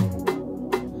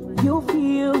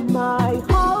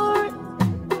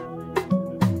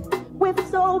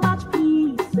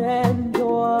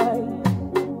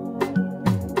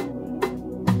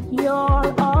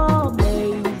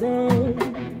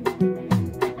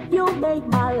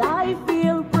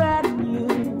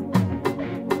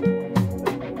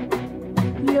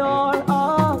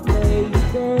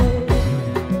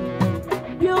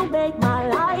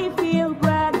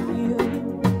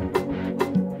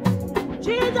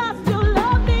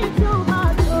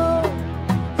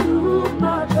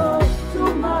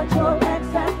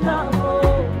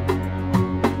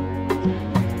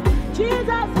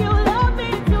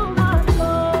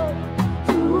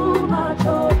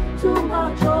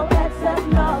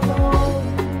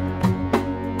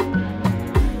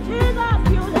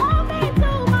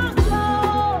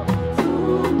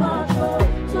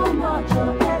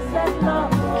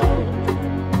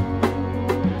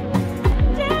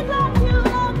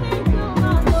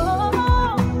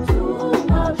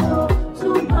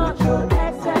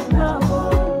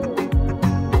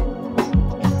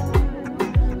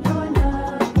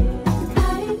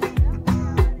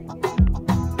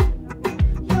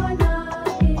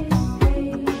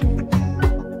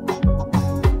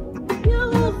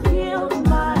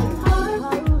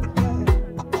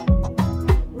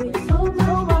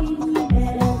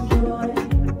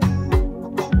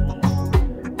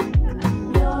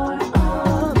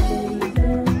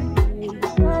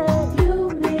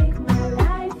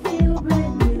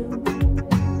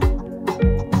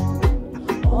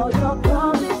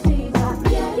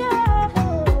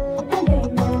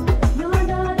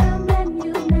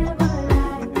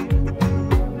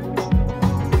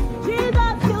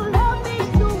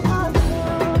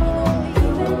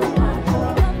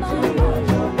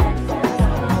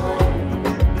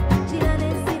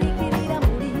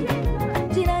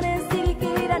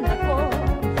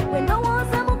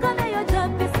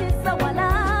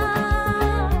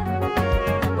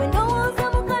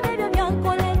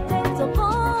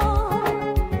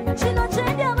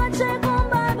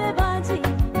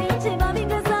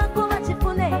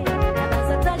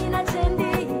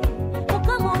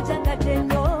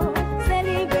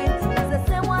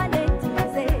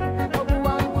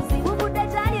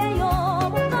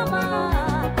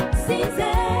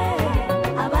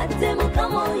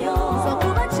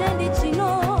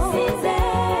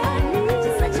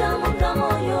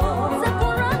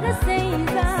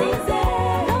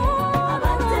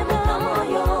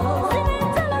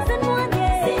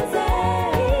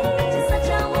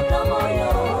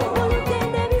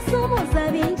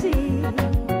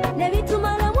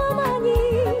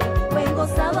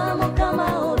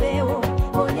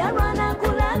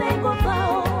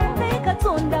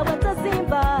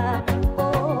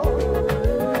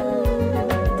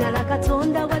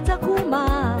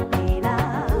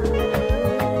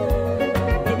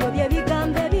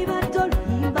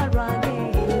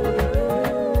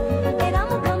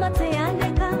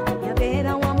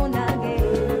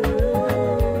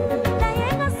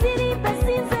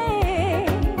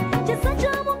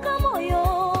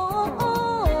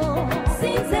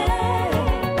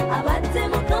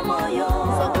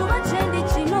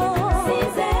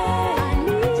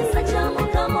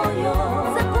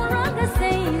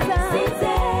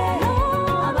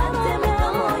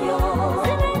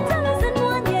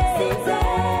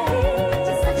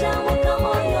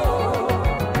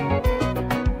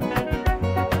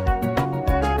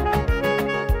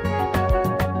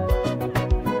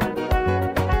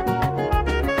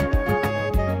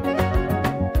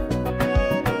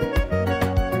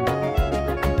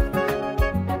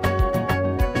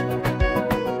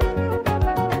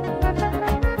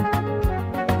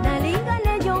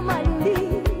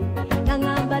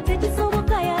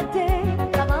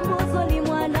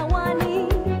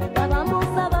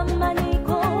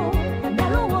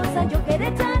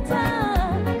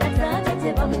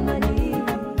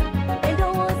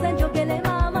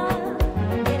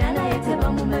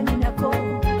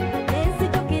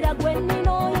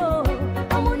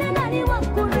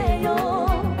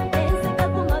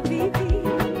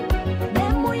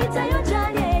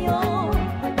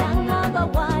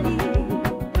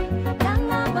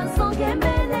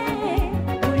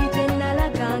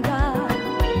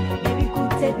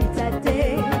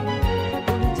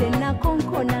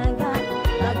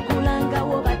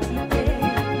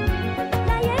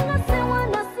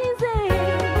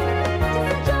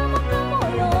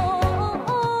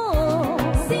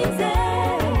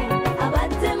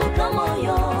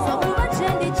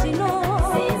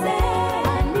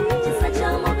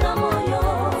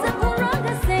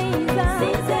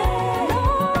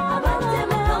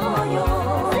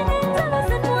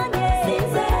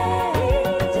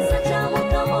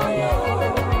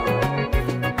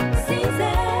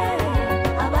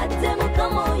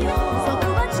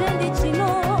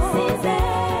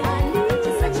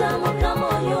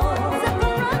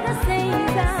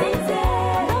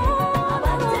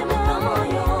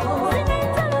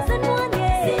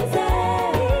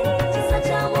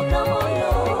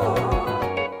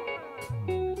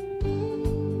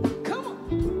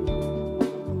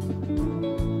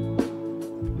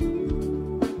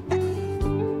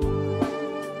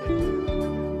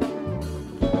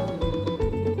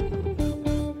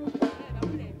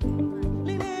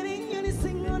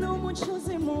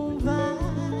 mumva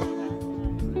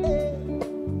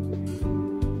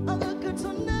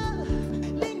agakatona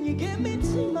linyige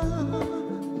mitima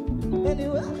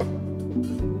anyway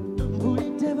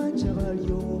mpulidde bajja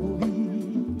balya obubi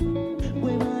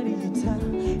bwe baliyita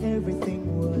everything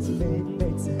was made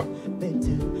better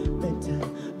better better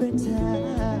better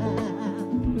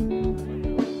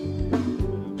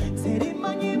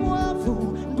terimanyi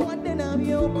bwavu ndwadde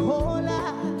nabyokola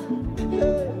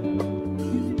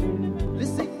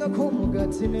lisingako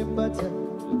omugati n'ebbata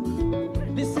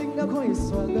lisingako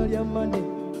eswaga lya mane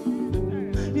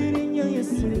lirinnya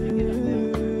Yesu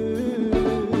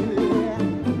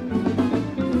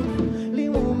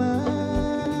liwoma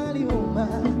liwoma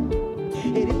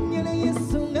erinnya lya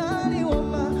Yesu nga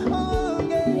liwoma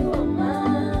onge liwoma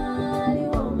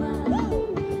liwoma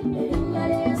erinnya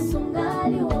lya Yesu nga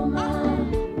liwoma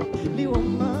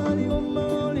liwoma liwoma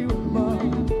liwoma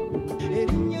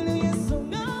erinnya lya Yesu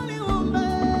nga liwoma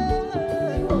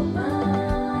liwoma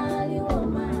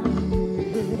liwoma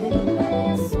erinnya lya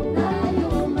Yesu nga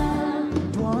liwoma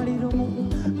twaliro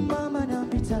mama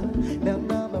nampita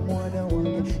nagamba mwana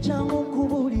wange kyangu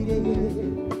nkubulire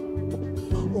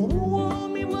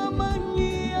obuwoomi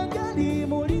bw'amanyi agali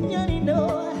mu linnya lino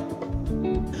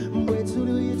bwe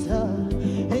tuluyita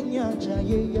ennyanja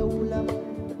yeeyawulamu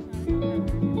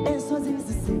ensozi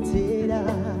ziseteera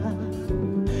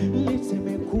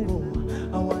litema ekkubo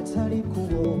awatali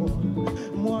kkubo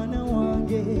mwana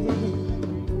wange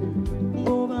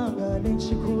ng'obanga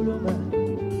n'ekikuluma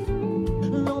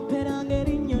lomperanga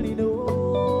erinnya lino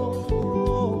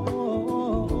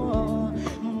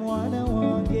mwana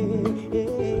wange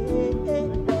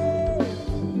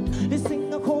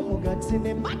lisingako omugati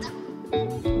n'emmata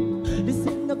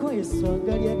lisingako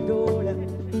eswaga lya ddoola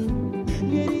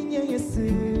lyerinnya Yesu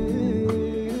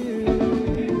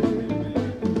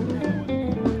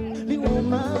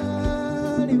liwoma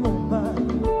liwoma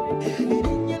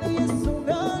erinnya lya Yesu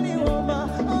nga liwoma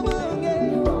abange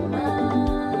liwoma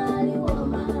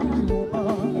liwoma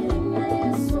erinnya lya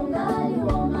Yesu nga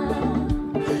liwoma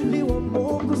liwoma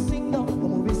okusinga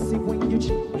omubisi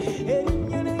gw'enjuki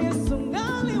erinnya lya Yesu nga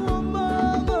liwoma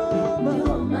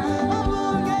liwoma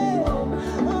abange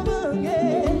abange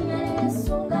erinnya lya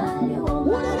Yesu nga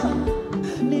liwoma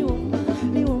liwoma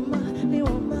liwoma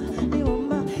liwoma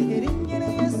liwoma erinnya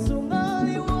lya Yesu nga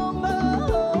liwoma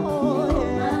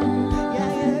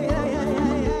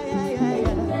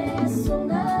Yesu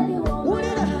nga liwoma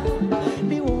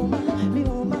liwoma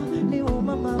liwoma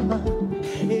liwoma mama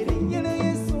erinnya lya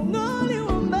Yesu nga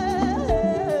liwoma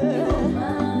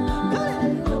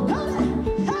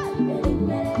erinnya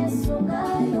lya Yesu nga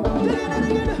liwoma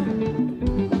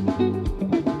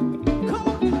Come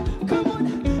on, come on,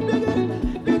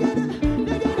 dig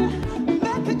it,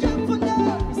 make a jump for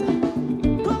noise.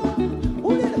 Come on,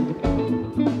 hold it.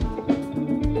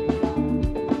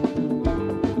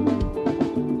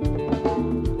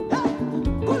 Hey,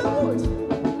 pull the wood.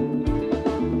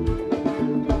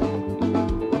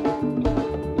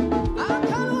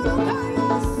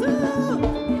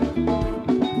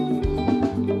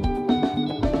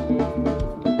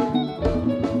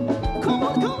 Come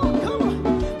on, come on, come on.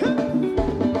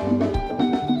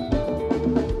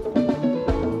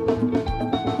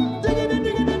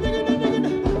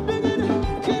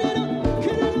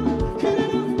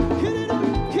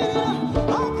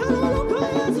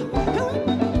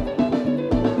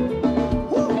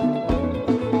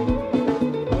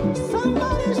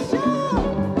 Somebody shout!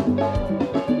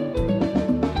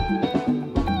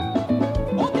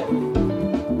 Okay.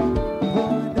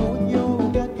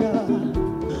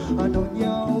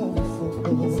 Anonya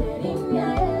ufuko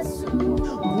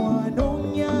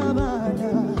wanonya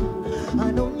bana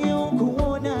anonya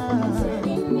okuwona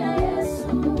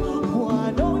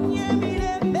wanonya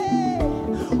mirembe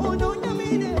ononya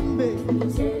mirembe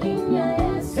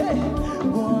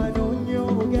wanonya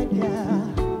obugagga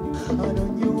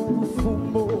anonya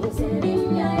obufumbo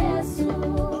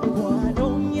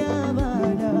wanonya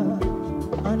bana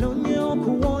anonya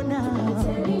okuwona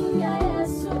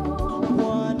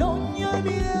wanonya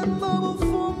mirembe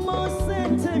obufumbo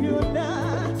sente byonna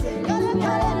kale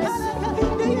kale kale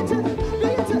liyite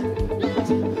liyite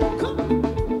liyite come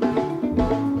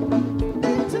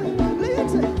liyite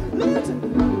liyite liyite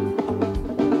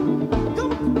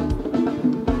come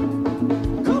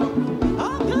come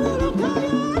akalulu ka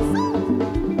Yesu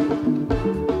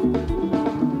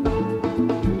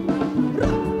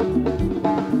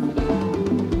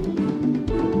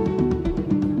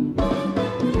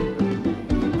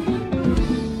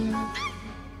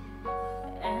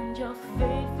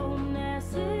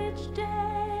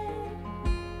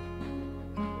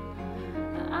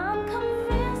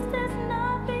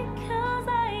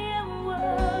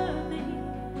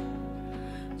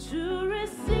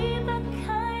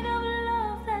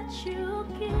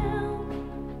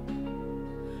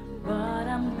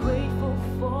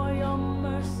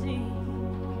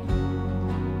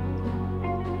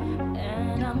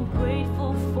I'm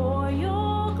grateful for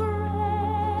your grace,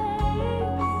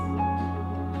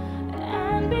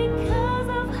 and because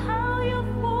of how you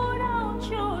poured out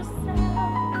yourself,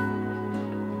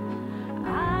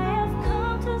 I have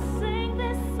come to sing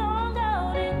this song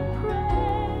out in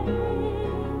praise.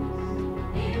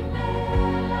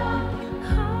 Imela,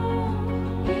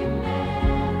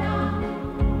 Imela,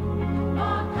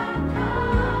 Okaka,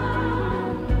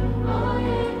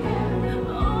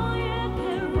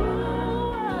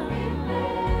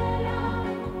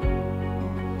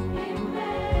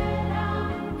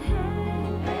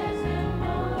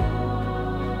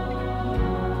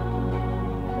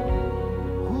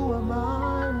 Who am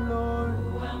I, Lord?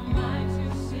 Who am I to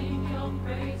sing your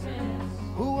praises?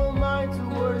 Who am I to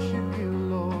worship you,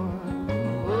 Lord?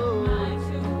 Who am I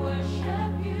to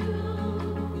worship you?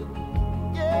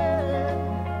 Yeah.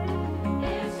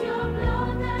 It's your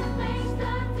blood that makes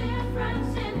the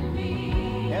difference in me,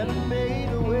 And made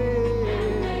a way.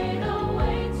 and made a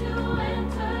way to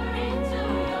enter into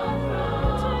your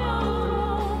throne.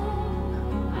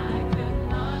 I could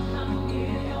not come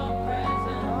near your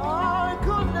presence. I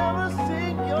could never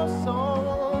sing your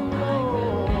song, I could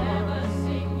Lord. never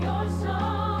sing your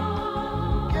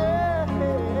song. Yeah.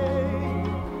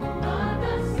 But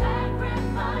the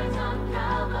sacrifice on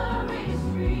Calvary's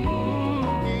tree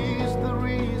Is the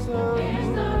reason. is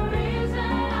the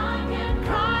reason I can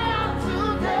cry out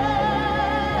today.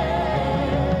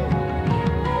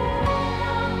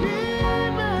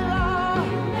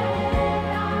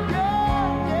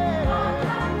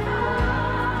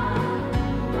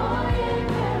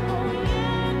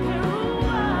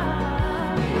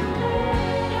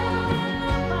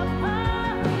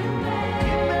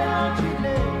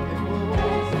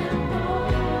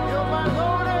 You're my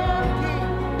Lord and King,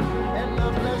 and I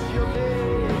bless your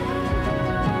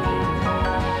name.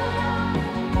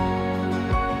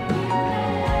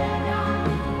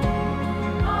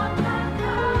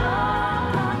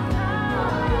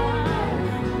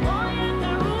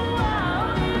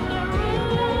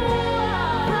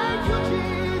 Thank you,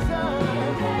 Jesus.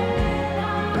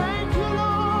 Thank you,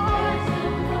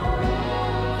 Lord.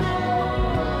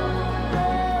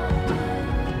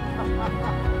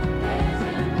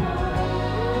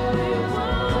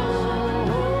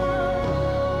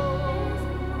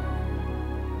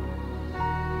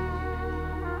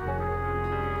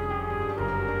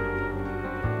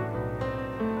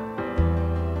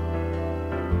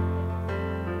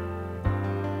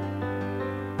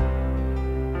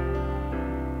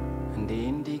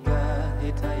 Ndindiga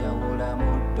etayawula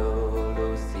muddo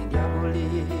lusindya buli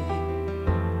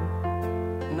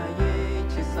naye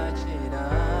kisa kyera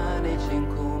ne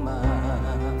kinkuma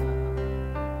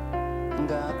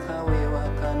ng'akaweewa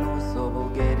kanuusa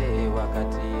obugere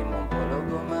wakati mu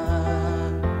mpologoma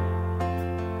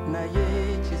naye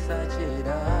kisa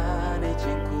kyera ne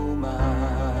kinkuma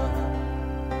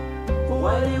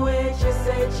waliwo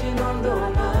ekisa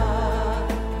ekinondoola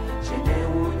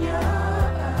kinewunya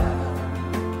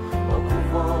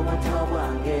okuva obuto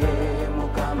bwange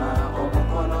mukama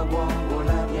omukono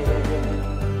gw'ongulabye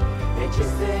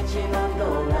ekisa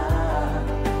ekinondoola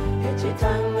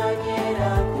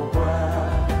ekitaŋŋanyera kugwa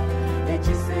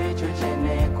ekisa ekyo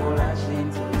kyeneekola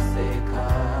kintuseeka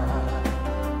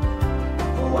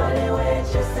waliwo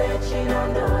ekisa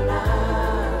ekinondoola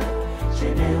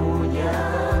kinewunya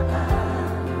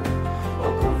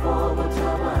okuva obuto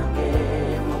bwange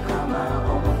mukama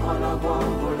omukono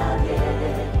gw'ongulabye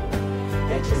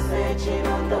ekisa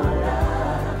ekinondoola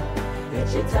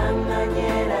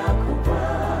ekitaŋŋanyera kugwa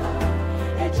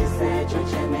ekisa ekyo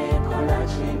kyeneekola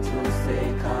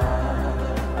kintuseeka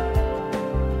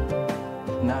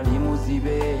nali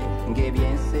muzibe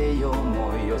ng'ebyensi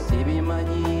ey'omwoyo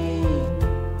sibimanyi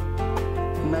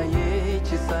naye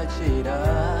ekisa kyera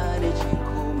ne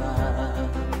kinkuma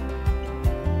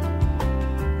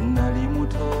nali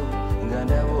muto nga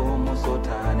ndaba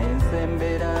omusota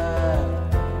n'ensembera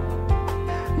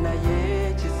naye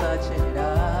ekisa kyera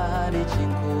ne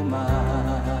kinkuma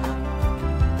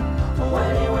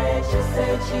waliwo ekisa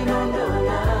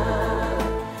ekinondoola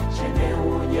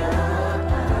kinewunya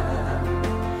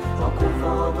okuva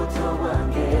obuto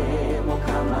bwange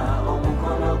mukama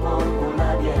omukono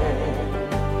gw'ongulabye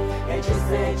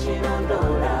ekisa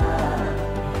ekinondoola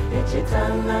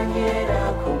ekitaŋŋanyera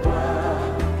kugwa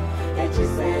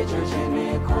ekisa ekyo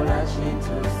kyeneekola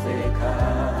kintuseeka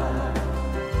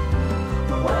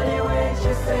waliwo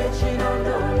ekisa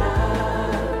ekinondoola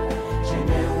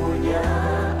kinewunya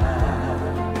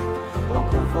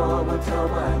okuva obuto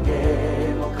bwange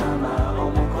mukama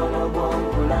omukono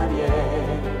gw'ongulabye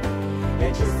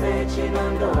ekisa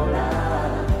ekinondoola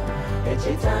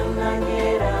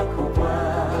ekitaŋŋanyera kugwa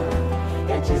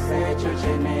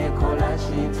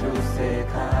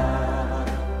kintuseka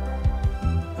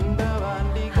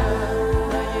ndabandiga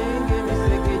nayenge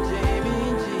misekeje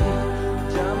bingi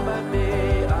jambadde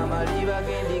amaliba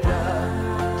gendiga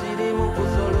kiri mu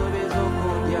kusolobeza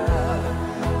okundya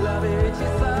labe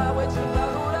ekisabwe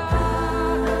kikalula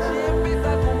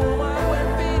kimpisa ku mumwa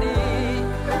gw'empiri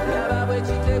laba bwe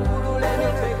kitekulula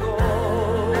emitego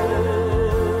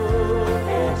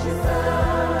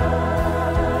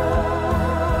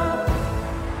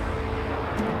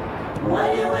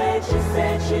waliwo ekisa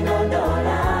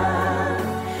ekinondola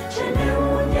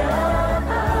kyenewunya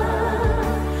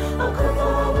okuva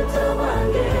obuto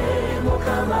bwange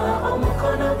mukama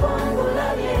omukono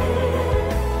gwongulabye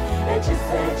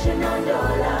ekisa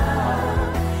ekinondola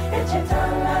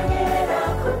ekitanganyira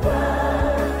kugwa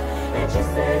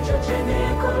ekisa ekyo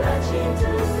kyenekola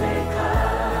kintuseka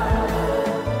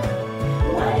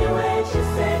waliwo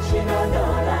ekisa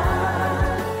ekinondola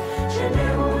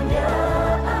kyenewunya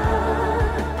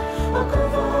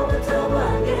okuva obuto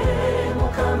bwange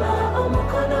mukama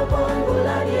omukono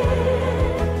gwongulabye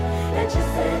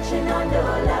ekisa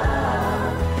ekinondola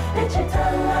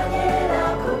ekitanganyira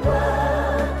kugwa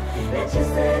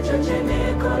ekisa ekyo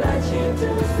kyenekola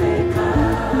kintuseka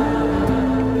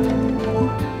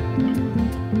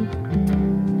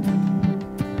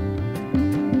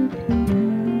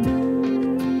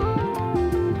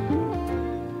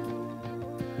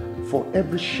For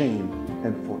every shame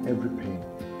and for every pain,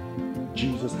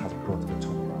 Jesus has brought a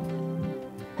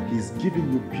turnaround. He's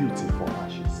giving you beauty for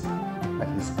ashes,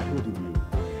 and He's clothing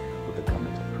you with the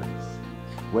garment of praise.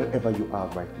 Wherever you are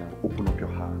right now, open up your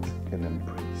heart and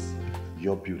embrace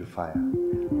your beautifier,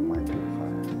 my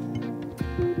beautifier.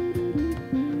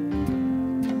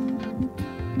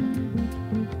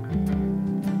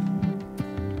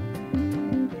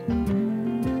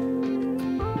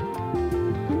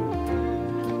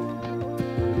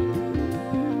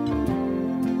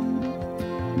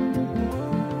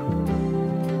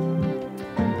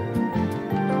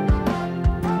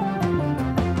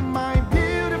 My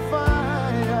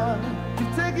beautifier,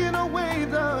 you've taken away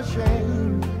the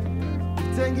shame,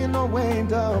 you've taken away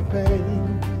the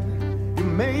pain, you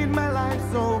made my life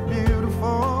so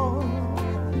beautiful.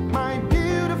 My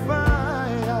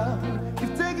beautifier,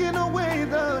 you've taken away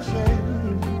the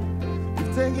shame,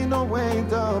 you've taken away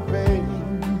the pain,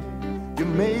 you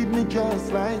made me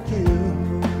just like you.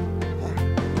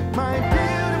 My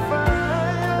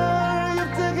beautifier,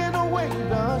 you've taken away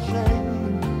the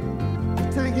shame,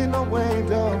 taking away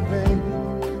the pain.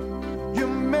 You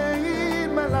made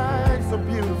my life so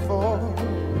beautiful.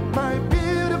 My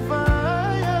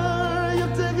beautifier,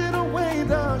 you've taken away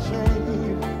the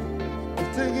shame,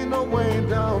 you've taken away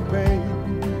the pain.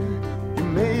 You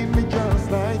made me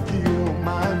just like you,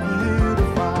 my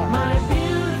beautifier. My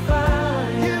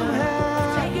beautifier, You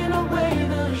have taken away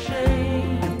the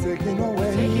shame, you've taken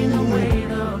away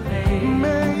the pain,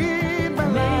 made my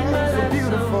life so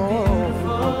beautiful.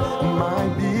 My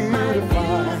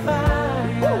beautifier.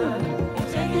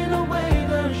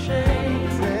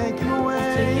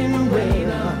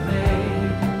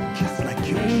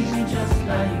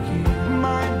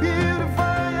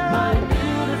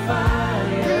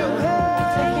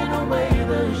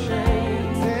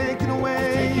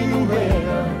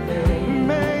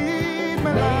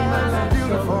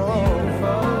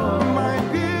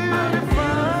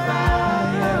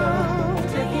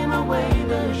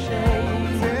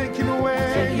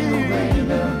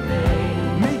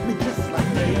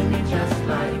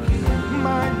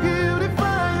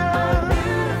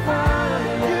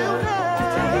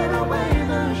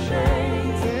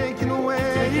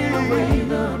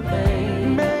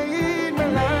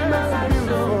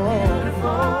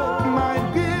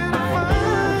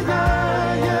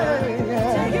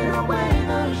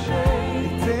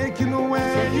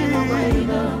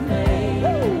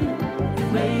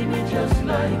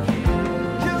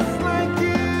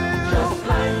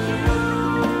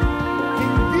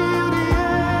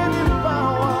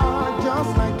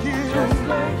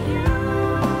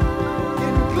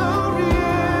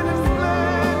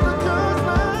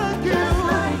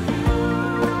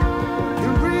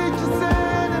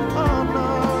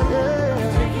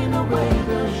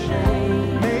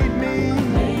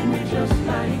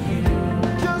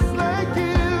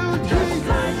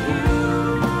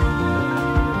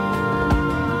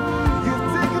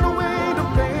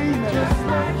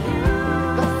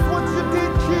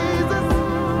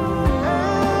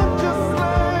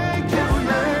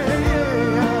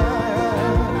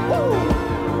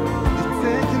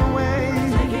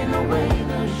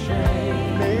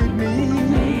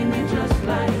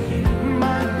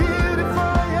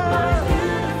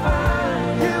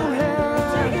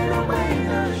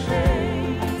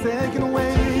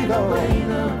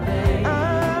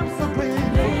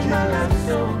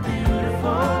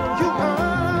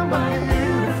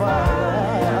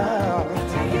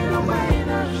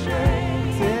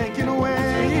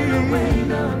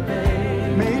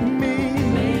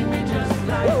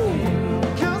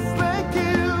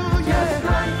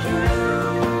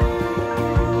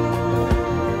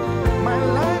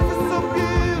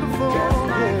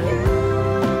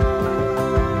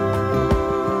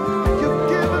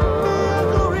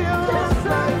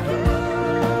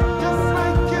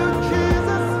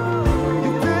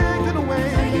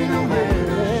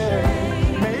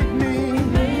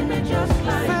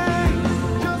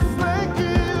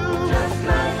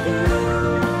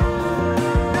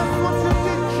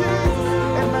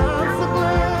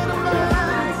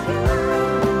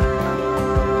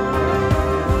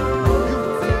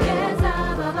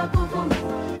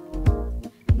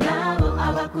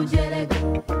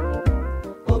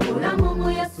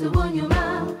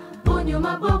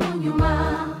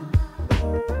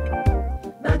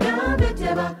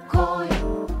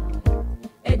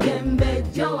 eddembe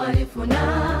jjo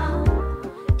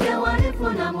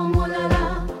walifuna mu mulala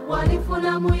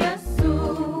walifuna mu Yesu.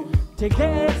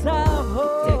 Tegeeza abo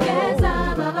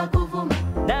abakuvuma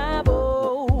nabo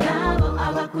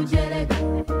abakujereka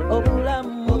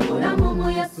obulamu mu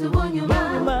Yesu bunyuma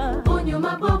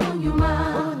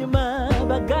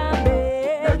bagambe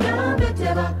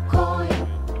tebakooya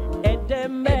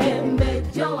eddembe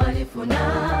jjo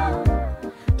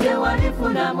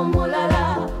walifuna mu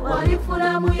mulala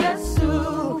walifuna mu Yesu.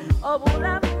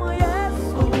 obulamu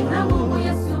mu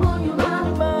Yesu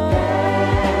bunyuma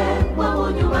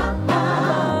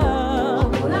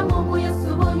obulamu mu Yesu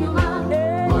bunyuma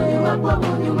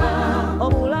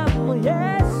obulamu mu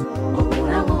Yesu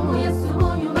obulamu mu Yesu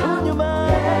bunyuma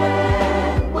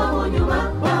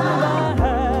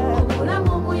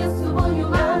obulamu mu Yesu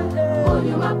bunyuma.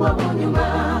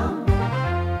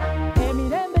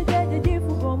 emirembe gye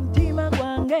gifuga omutima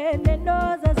gwange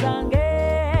n'endowooza zange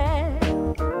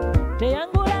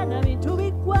teyangula na bintu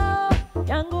biggwawo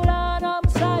yangula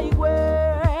n'omusaayi gwe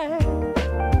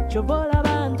kyova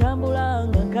olaba ntambula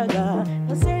nga nkaga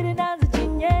nasirina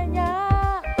nzikinyeenya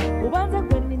kubanza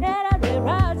gwe nninera lwe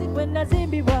lwazi gwe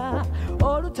nazimbibwa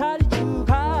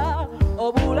olutalikyuka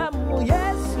obulamu mu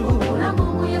Yesu obulamu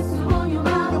mu Yesu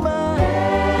bunyuma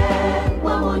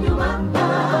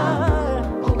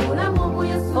obulamu mu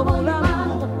Yesu bunyuma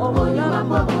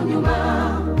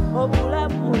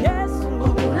obulamu mu Yesu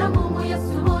obulamu mu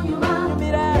Yesu bunyuma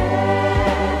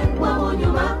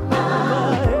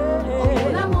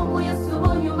obulamu mu Yesu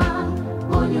bunyuma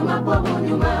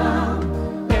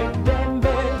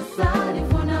eddembe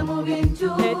salifuna mu bintu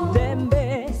eddembe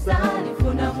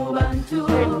salifuna mu bantu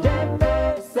eddembe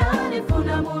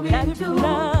salifuna mu bintu